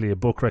typically a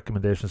book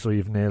recommendation, so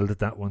you've nailed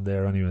that one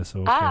there anyway.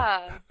 So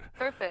okay.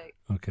 Perfect.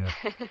 Okay.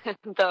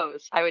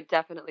 Those, I would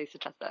definitely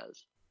suggest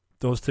those.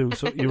 Those two.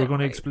 So you were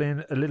going to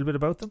explain a little bit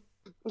about them?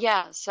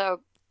 Yeah.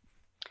 So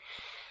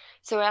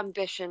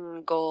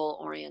ambition, goal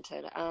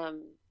oriented.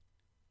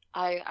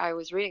 I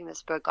was reading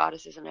this book,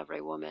 Goddesses in Every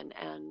Woman,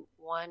 and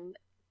one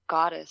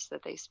goddess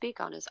that they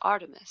speak on is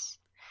Artemis.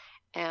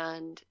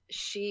 And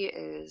she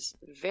is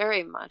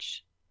very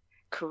much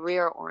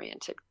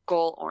career-oriented,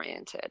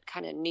 goal-oriented,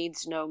 kind of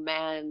needs no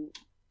man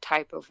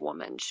type of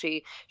woman.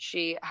 She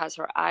has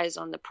her eyes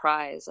on the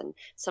prize, and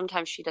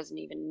sometimes she doesn't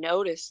even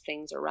notice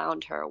things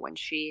around her when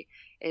she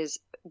is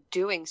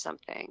doing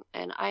something.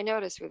 And I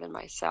notice within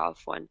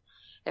myself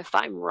if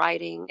I'm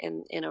writing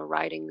in a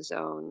writing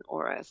zone,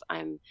 or if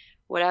I'm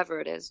whatever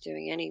it is,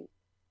 doing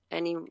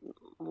any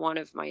one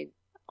of my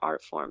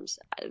art forms,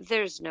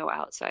 there's no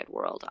outside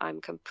world.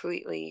 I'm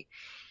completely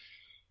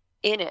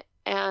in it.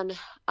 And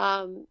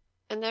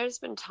there's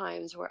been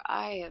times where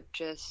I have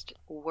just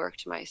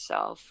worked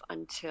myself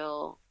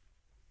until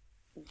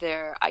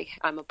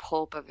I'm a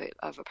pulp of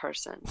a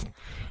person.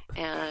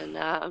 And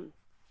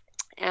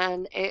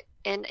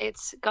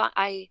it's got,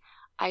 I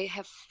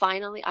have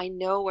finally, I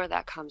know where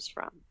that comes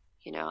from.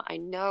 I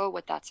know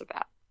what that's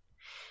about.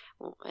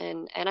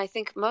 And I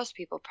think most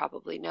people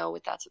probably know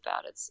what that's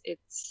about.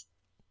 It's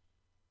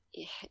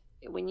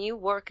when you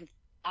work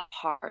that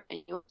hard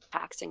and you're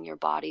taxing your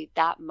body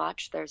that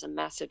much, there's a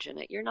message in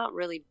it. You're not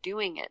really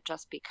doing it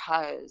just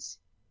because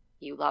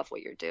you love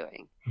what you're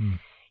doing.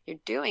 You're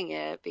doing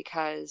it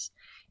because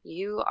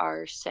you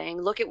are saying,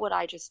 look at what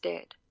I just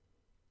did.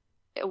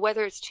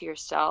 Whether it's to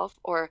yourself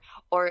or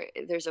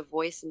there's a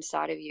voice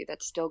inside of you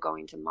that's still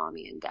going to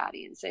mommy and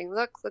daddy and saying,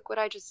 look what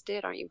I just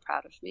did. Aren't you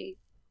proud of me?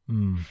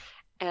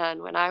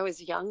 And when I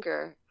was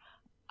younger,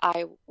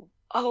 I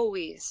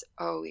always,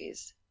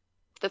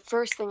 the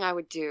first thing I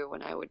would do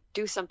when I would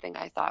do something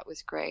I thought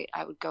was great,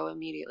 I would go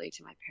immediately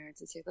to my parents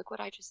and say, look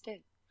what I just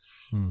did.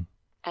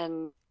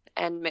 And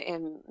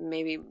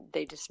maybe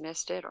they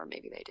dismissed it, or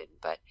maybe they didn't.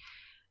 But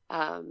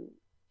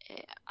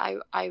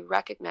I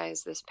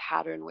recognize this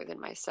pattern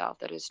within myself,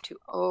 that is to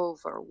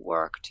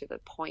overwork to the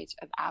point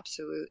of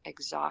absolute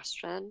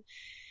exhaustion.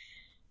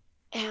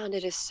 And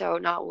it is so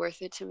not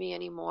worth it to me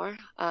anymore.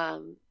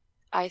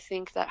 I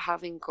think that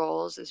having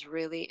goals is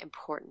really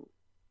important.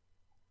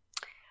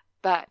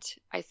 But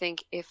I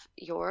think if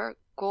your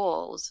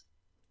goals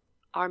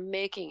are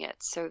making it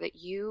so that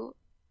you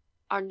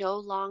are no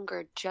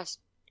longer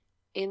just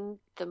in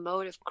the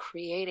mode of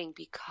creating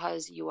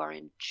because you are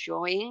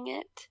enjoying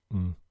it,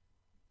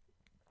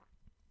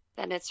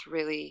 then it's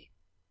really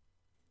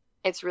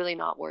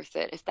not worth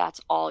it. If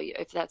that's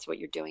what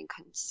you're doing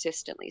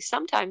consistently.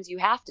 Sometimes you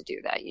have to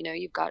do that.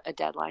 You've got a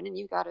deadline and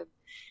you've got to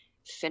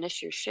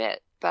finish your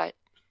shit. But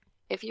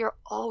if you're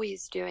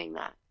always doing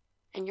that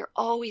and you're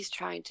always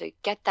trying to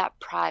get that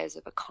prize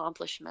of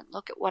accomplishment,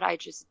 look at what I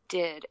just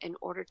did, in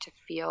order to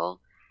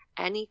feel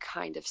any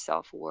kind of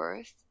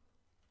self-worth,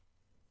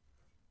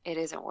 it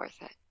isn't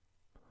worth it.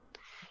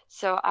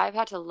 So I've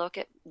had to look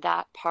at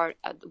that part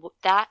of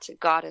that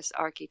goddess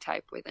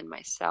archetype within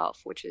myself,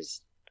 which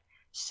is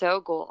so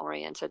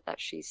goal-oriented that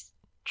she's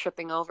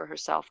tripping over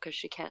herself because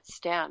she can't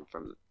stand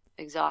from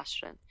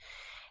exhaustion.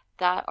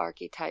 That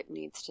archetype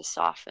needs to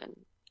soften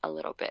a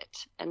little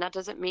bit. And that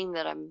doesn't mean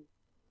that I'm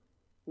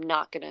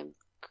not going to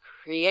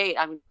create.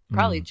 I'm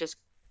probably just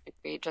going to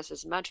create just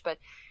as much, but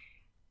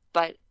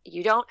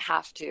you don't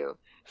have to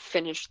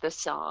finish the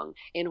song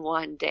in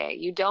one day.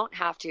 You don't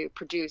have to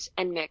produce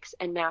and mix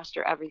and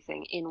master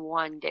everything in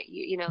one day.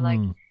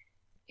 Like,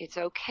 it's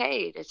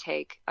okay to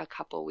take a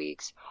couple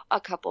weeks, a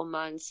couple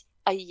months,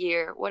 a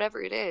year,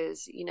 whatever it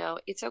is, you know,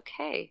 it's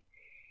okay.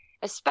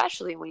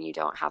 Especially when you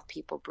don't have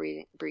people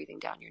breathing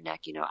down your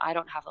neck. You know, I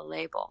don't have a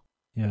label.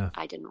 Yeah.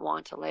 I didn't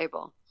want a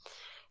label.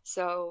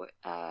 So,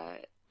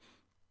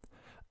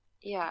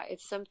 yeah,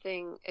 it's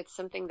something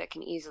that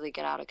can easily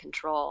get out of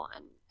control,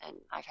 and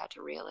I've had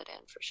to reel it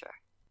in for sure.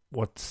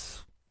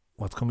 What's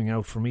coming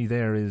out for me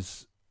there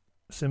is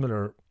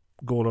similar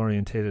goal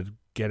orientated,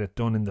 get it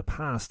done. In the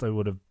past, I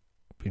would have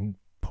been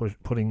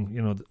putting,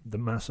 you know, the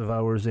massive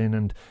hours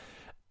in,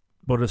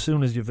 but as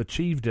soon as you've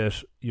achieved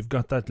it, you've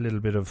got that little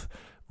bit of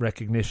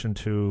recognition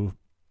to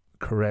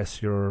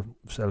caress your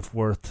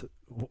self-worth,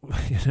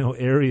 you know,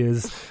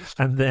 areas,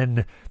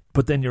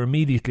 but then you're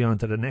immediately on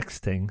to the next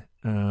thing,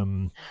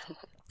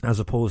 as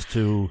opposed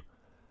to,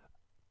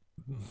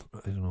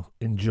 I don't know,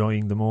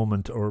 enjoying the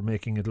moment or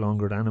making it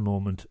longer than a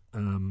moment.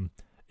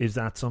 Is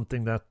that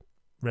something that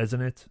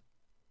resonates?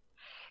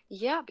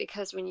 Yeah,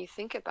 because when you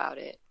think about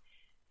it,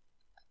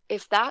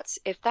 if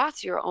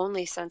that's your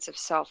only sense of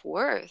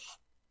self-worth,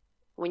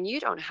 when you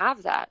don't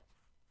have that,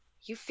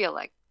 you feel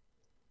like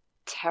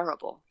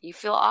terrible. You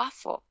feel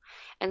awful.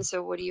 And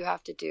so what do you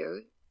have to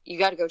do? You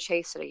got to go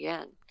chase it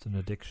again. It's an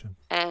addiction.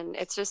 And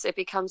it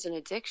becomes an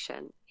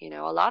addiction. You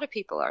know, a lot of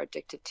people are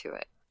addicted to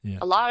it. Yeah.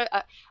 A lot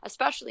of,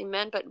 especially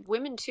men, but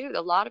women too.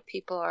 A lot of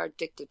people are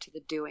addicted to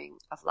the doing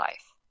of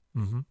life.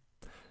 Mm-hmm.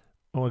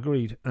 Oh,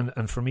 agreed.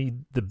 And for me,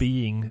 the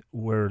being,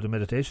 where the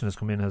meditation has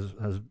come in,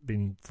 has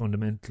been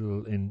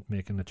fundamental in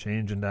making a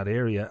change in that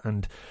area.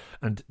 And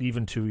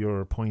even to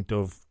your point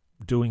of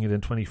doing it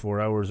in 24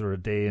 hours or a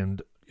day,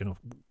 and, you know,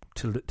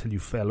 till you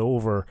fell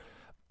over,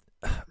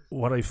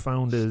 what I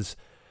found is,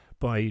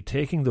 by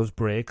taking those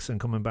breaks and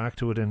coming back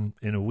to it in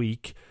a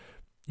week,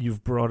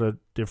 you've brought a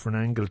different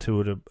angle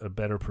to it, a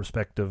better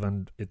perspective,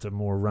 and it's a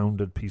more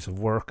rounded piece of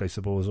work, I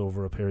suppose,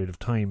 over a period of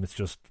time. It's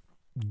just,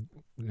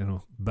 you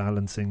know,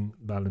 balancing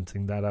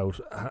that out.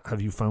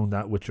 Have you found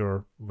that with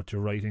your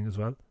writing as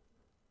well?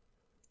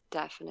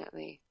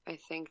 Definitely. I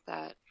think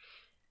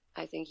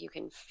you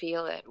can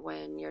feel it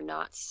when you're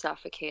not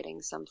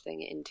suffocating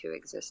something into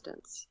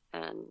existence,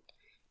 and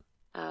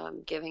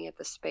giving it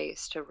the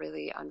space to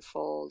really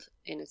unfold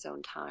in its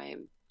own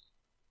time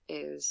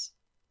is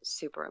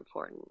super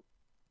important.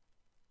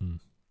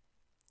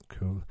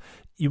 Cool.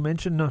 You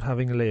mentioned not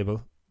having a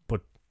label,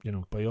 but, you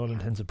know, by all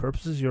intents and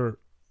purposes, you're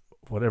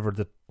whatever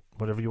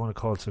you want to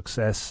call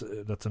success.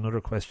 That's another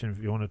question if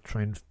you want to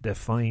try and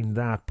define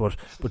that. But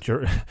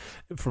you're,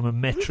 from a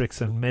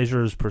metrics and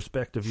measures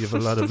perspective, you have a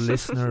lot of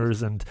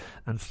listeners and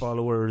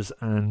followers,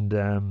 and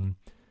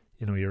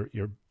you know,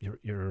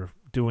 you're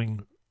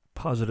doing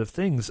positive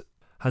things.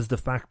 Has the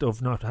fact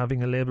of not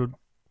having a label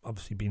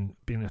obviously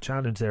been a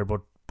challenge there,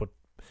 but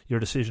your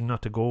decision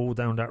not to go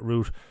down that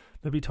route,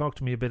 maybe talk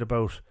to me a bit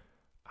about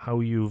how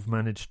you've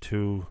managed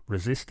to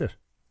resist it?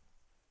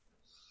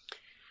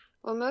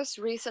 Well, most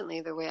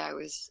recently, the way I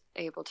was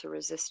able to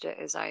resist it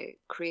is I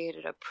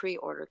created a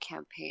pre-order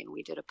campaign.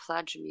 We did a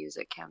pledge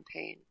music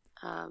campaign,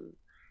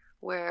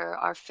 where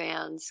our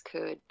fans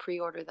could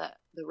pre-order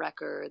the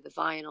record, the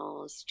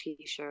vinyls,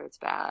 t-shirts,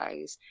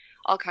 bags,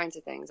 all kinds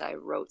of things. I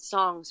wrote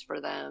songs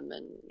for them,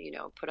 and, you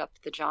know, put up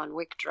the John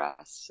Wick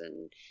dress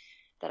and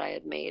that I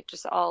had made,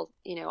 just all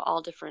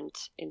different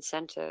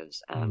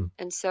incentives.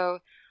 And so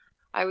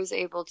I was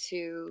able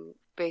to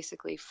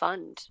basically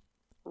fund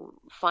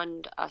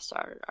us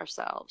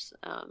ourselves.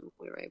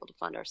 We were able to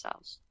fund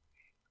ourselves,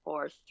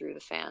 or through the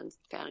fan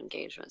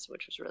engagements,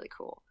 which was really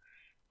cool.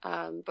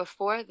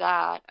 Before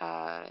that,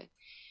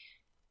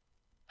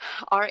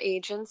 our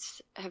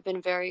agents have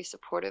been very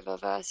supportive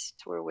of us.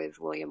 We're with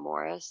William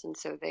Morris, and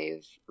so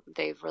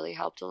they've really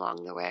helped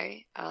along the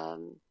way.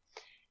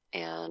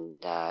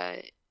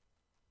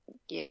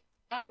 Yeah,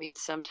 I mean,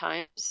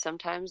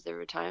 sometimes there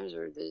were times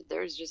where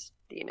there's just,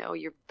 you know,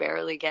 you're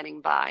barely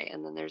getting by,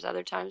 and then there's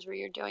other times where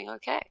you're doing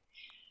okay.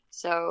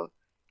 So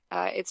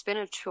it's been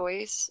a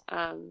choice.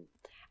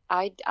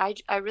 I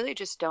really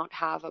just don't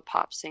have a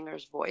pop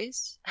singer's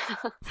voice.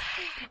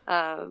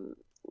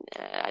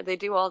 They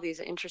do all these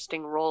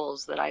interesting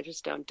roles that I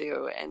just don't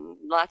do, and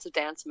lots of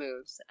dance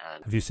moves.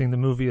 Have you seen the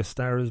movie A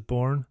Star Is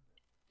Born?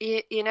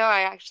 You know,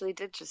 I actually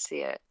did just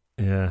see it.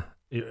 Yeah.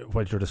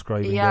 What you're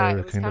describing there,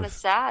 it was kind of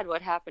sad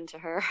what happened to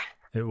her.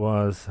 It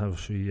was how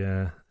she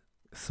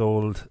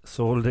sold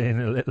in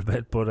a little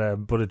bit, but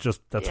it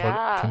just, that's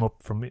what came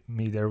up from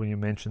me there when you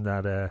mentioned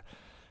that.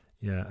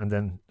 And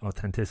then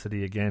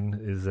authenticity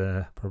again is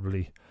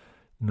probably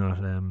not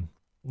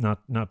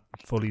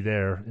fully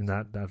there in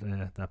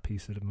that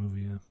piece of the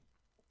movie. Yeah.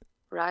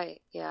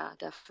 Right. Yeah.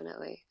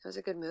 Definitely. It was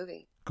a good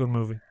movie. Good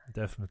movie.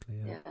 Definitely.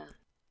 Yeah.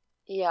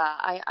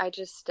 Yeah. I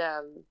just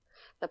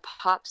the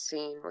pop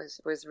scene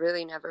was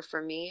really never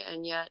for me,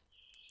 and yet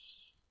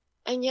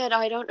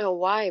I don't know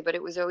why, but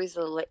it was always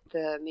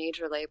the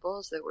major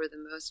labels that were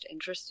the most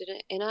interested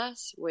in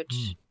us,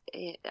 which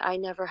I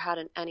never had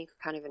any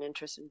kind of an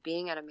interest in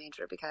being at a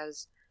major,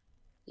 because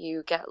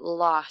you get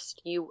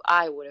lost.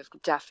 I would have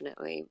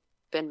definitely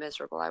been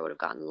miserable. I would have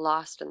gotten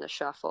lost in the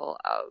shuffle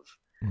of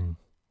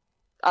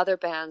other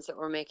bands that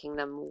were making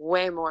them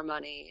way more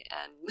money,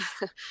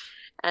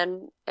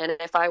 and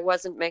if I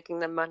wasn't making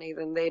them money,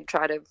 then they'd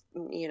try to,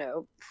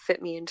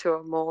 fit me into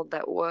a mold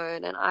that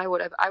would, and I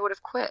would have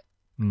quit.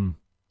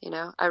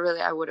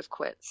 I would have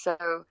quit.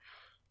 So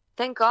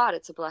thank God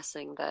it's a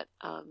blessing that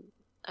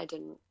I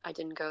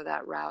didn't go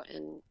that route,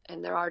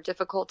 and there are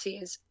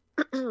difficulties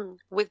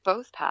with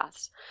both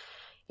paths.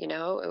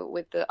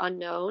 With the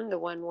unknown, the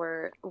one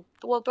where,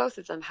 both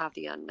of them have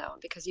the unknown,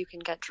 because you can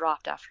get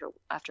dropped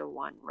after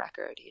one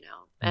record,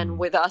 and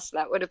with us,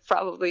 that would have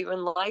probably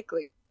been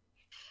likely.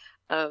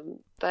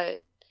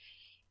 But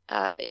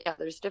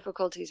there's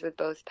difficulties with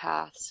both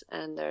paths,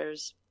 and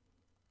there's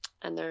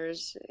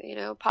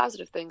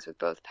positive things with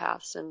both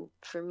paths. And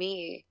for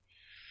me,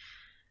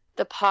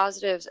 the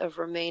positives of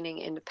remaining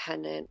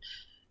independent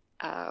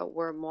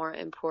were more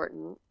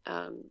important.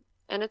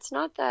 And it's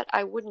not that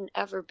I wouldn't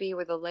ever be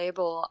with a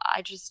label.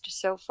 I just,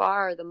 so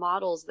far, the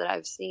models that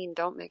I've seen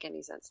don't make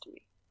any sense to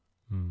me.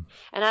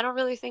 And I don't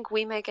really think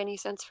we make any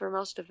sense for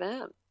most of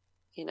them,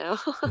 Yeah.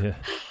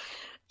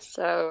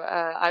 So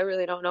I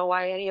really don't know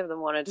why any of them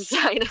wanted to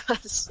sign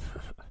us.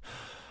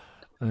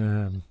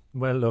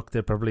 Well, look,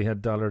 they probably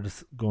had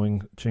dollars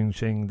going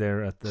ching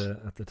there at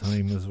the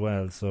time as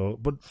well. So,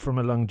 but from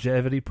a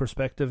longevity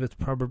perspective, it's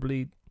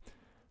probably,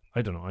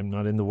 I don't know, I'm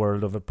not in the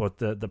world of it, but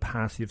the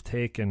path you've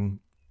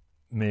taken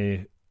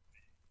may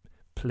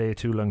play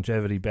to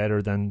longevity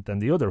better than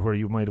the other, where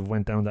you might have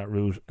went down that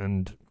route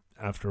and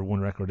after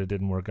one record it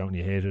didn't work out and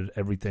you hated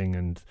everything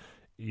and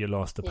you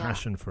lost the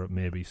passion for it,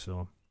 maybe.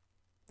 So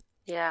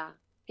yeah,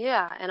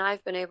 and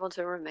I've been able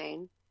to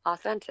remain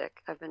authentic.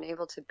 I've been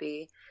able to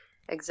be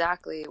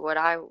exactly what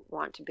I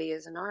want to be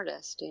as an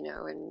artist,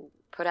 and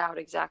put out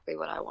exactly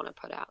what I want to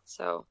put out.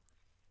 So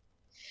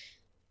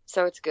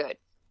it's good.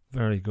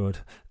 Very good.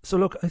 So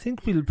look, I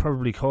think we'll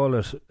probably call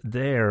it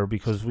there,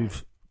 because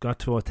we've got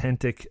to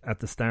authentic at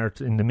the start,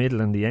 in the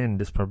middle, and the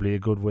end is probably a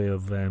good way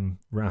of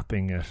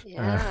wrapping it.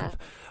 Yeah.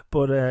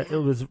 But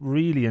it was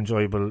really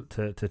enjoyable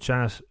to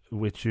chat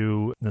with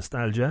you,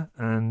 Nostalghia.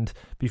 And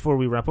before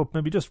we wrap up,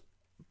 maybe just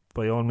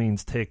by all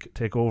means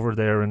take over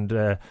there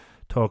and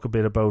talk a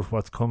bit about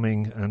what's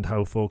coming and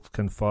how folks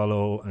can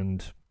follow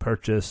and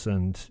purchase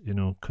and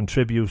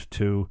contribute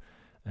to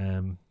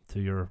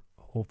your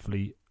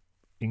hopefully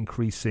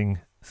increasing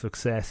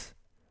success.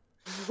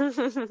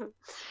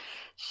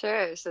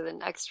 Sure. So the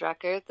next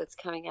record that's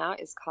coming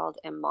out is called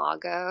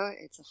Imago.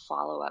 It's a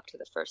follow-up to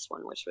the first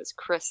one, which was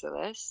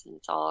Chrysalis, and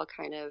it's all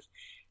kind of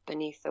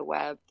beneath the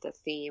web, the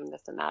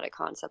thematic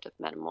concept of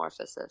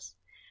metamorphosis.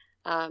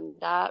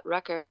 That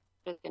record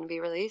is going to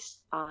be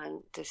released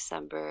on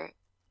December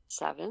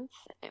 7th.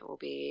 It will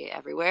be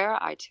everywhere,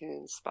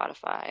 iTunes,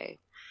 Spotify,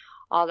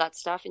 all that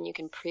stuff, and you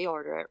can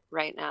pre-order it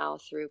right now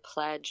through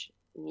Pledge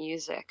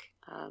Music.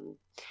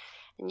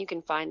 And you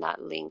can find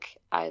that link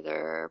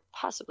either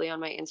possibly on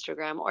my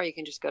Instagram, or you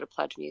can just go to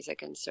Pledge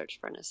Music and search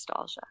for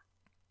Nostalghia.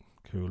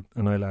 Cool.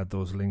 And I'll add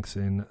those links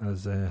in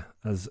as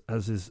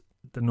is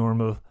the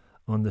normal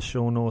on the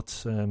show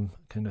notes.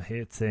 Kind of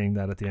hate saying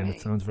that at the end.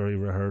 It sounds very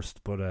rehearsed,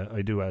 but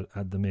I do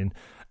add them in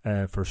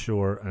for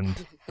sure.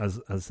 And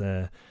as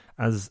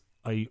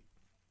I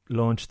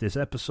launch this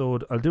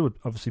episode, I'll do it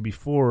obviously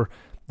before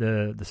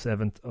the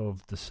 7th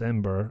of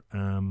December.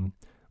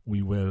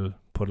 We will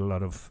put a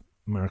lot of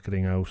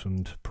marketing out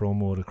and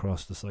promote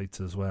across the sites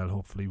as well.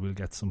 Hopefully we'll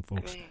get some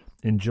folks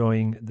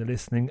enjoying the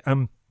listening.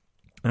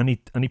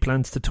 Any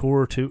plans to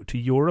tour to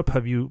Europe?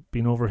 Have you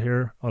been over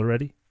here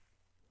already?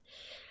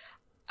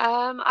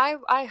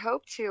 I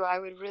hope to. I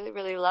would really,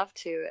 really love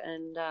to.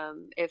 And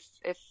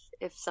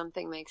if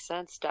something makes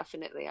sense,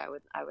 definitely I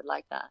would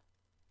like that.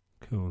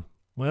 Cool.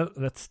 Well,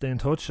 let's stay in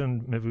touch,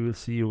 and maybe we'll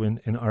see you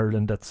in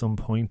Ireland at some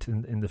point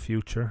in the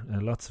future.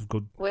 Lots of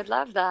good... We'd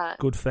love that.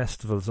 Good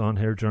festivals on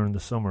here during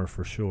the summer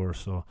for sure.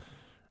 So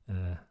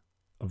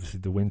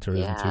obviously the winter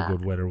isn't too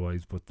good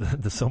weather-wise, but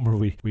the summer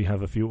we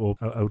have a few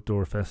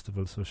outdoor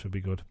festivals, so it should be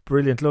good.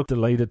 Brilliant. Look,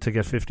 delighted to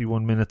get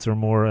 51 minutes or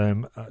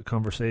more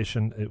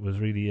conversation. It was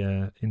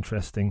really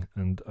interesting,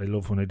 and I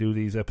love when I do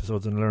these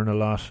episodes and learn a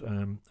lot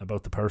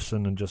about the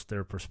person and just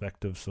their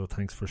perspective, so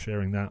thanks for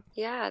sharing that.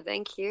 Yeah,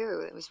 thank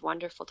you. It was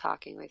wonderful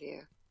talking with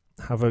you.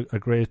 Have a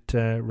great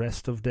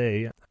rest of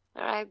day.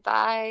 All right,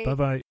 bye.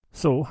 Bye-bye.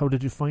 So, how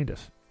did you find it?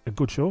 A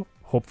good show?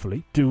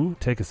 Hopefully. Do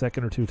take a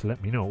second or two to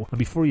let me know. And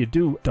before you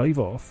do dive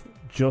off,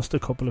 just a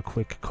couple of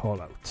quick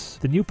call-outs.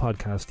 The new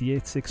podcast, the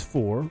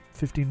 864,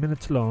 15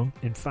 minutes long,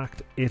 in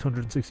fact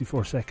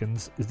 864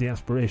 seconds is the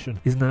aspiration,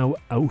 is now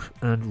out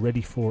and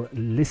ready for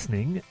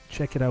listening.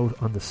 Check it out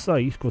on the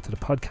site. Go to the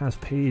podcast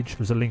page.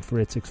 There's a link for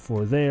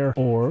 864 there,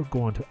 or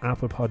go on to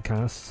Apple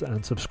Podcasts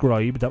and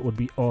subscribe. That would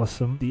be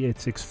awesome. The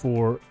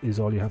 864 is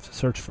all you have to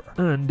search for.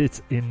 And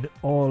it's in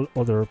all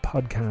other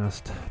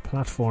podcast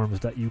platforms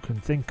that you can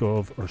think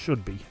of or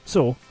should be.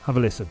 So, have a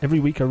listen. Every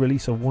week I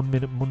release a 1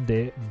 Minute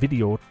Monday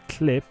video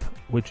clip,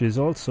 which is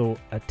also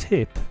a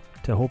tip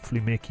to hopefully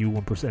make you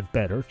 1%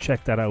 better.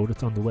 Check that out.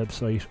 It's on the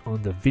website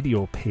on the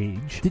video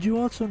page. Did you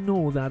also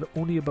know that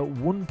only about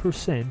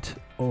 1%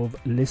 of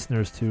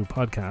listeners to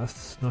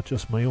podcasts, not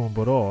just my own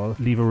but all,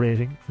 leave a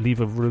rating,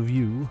 leave a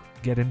review,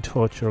 get in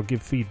touch or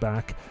give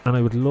feedback, and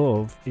I would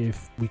love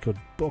if we could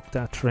buck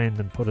that trend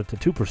and put it to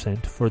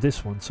 2% for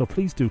this one. So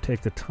please do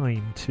take the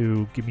time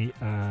to give me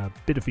a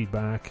bit of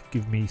feedback,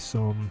 give me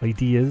some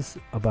ideas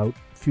about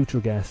future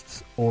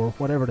guests or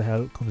whatever the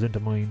hell comes into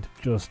mind.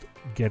 Just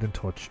get in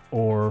touch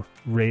or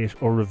rate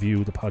or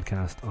review the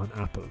podcast on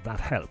Apple. That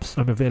helps.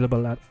 I'm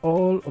available at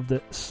all of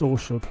the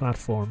social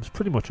platforms,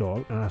 pretty much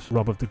all, at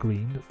Rob of the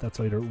Green. That's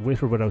either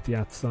with or without the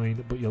 @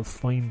 sign, but you'll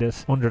find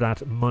it under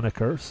that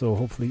moniker, so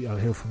hopefully I'll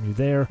hear from you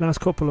there. Last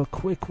couple of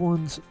quick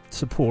ones.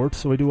 Support.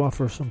 So I do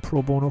offer some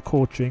pro bono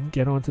coaching.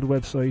 Get onto the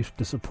website,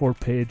 the support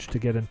page, to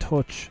get in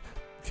touch.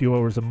 A few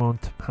hours a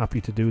month, happy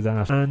to do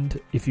that. And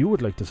if you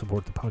would like to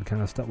support the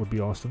podcast, that would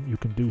be awesome. You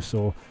can do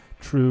so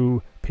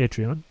through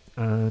Patreon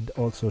and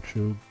also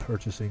through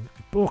purchasing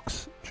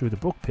books through the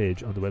book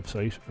page on the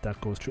website. That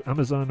goes through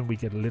Amazon and we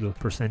get a little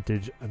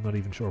percentage. I'm not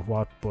even sure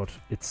what, but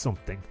it's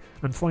something.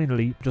 And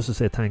finally, just to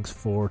say thanks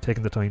for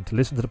taking the time to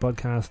listen to the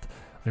podcast.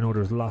 I know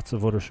there's lots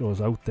of other shows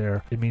out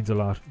there. It means a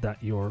lot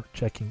that you're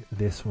checking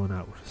this one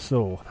out.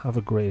 So have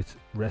a great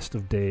rest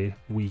of day,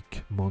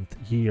 week, month,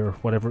 year,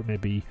 whatever it may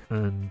be,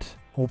 and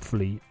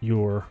hopefully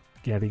you're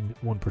getting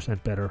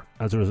 1% better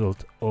as a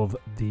result of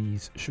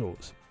these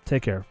shows.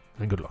 Take care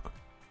and good luck.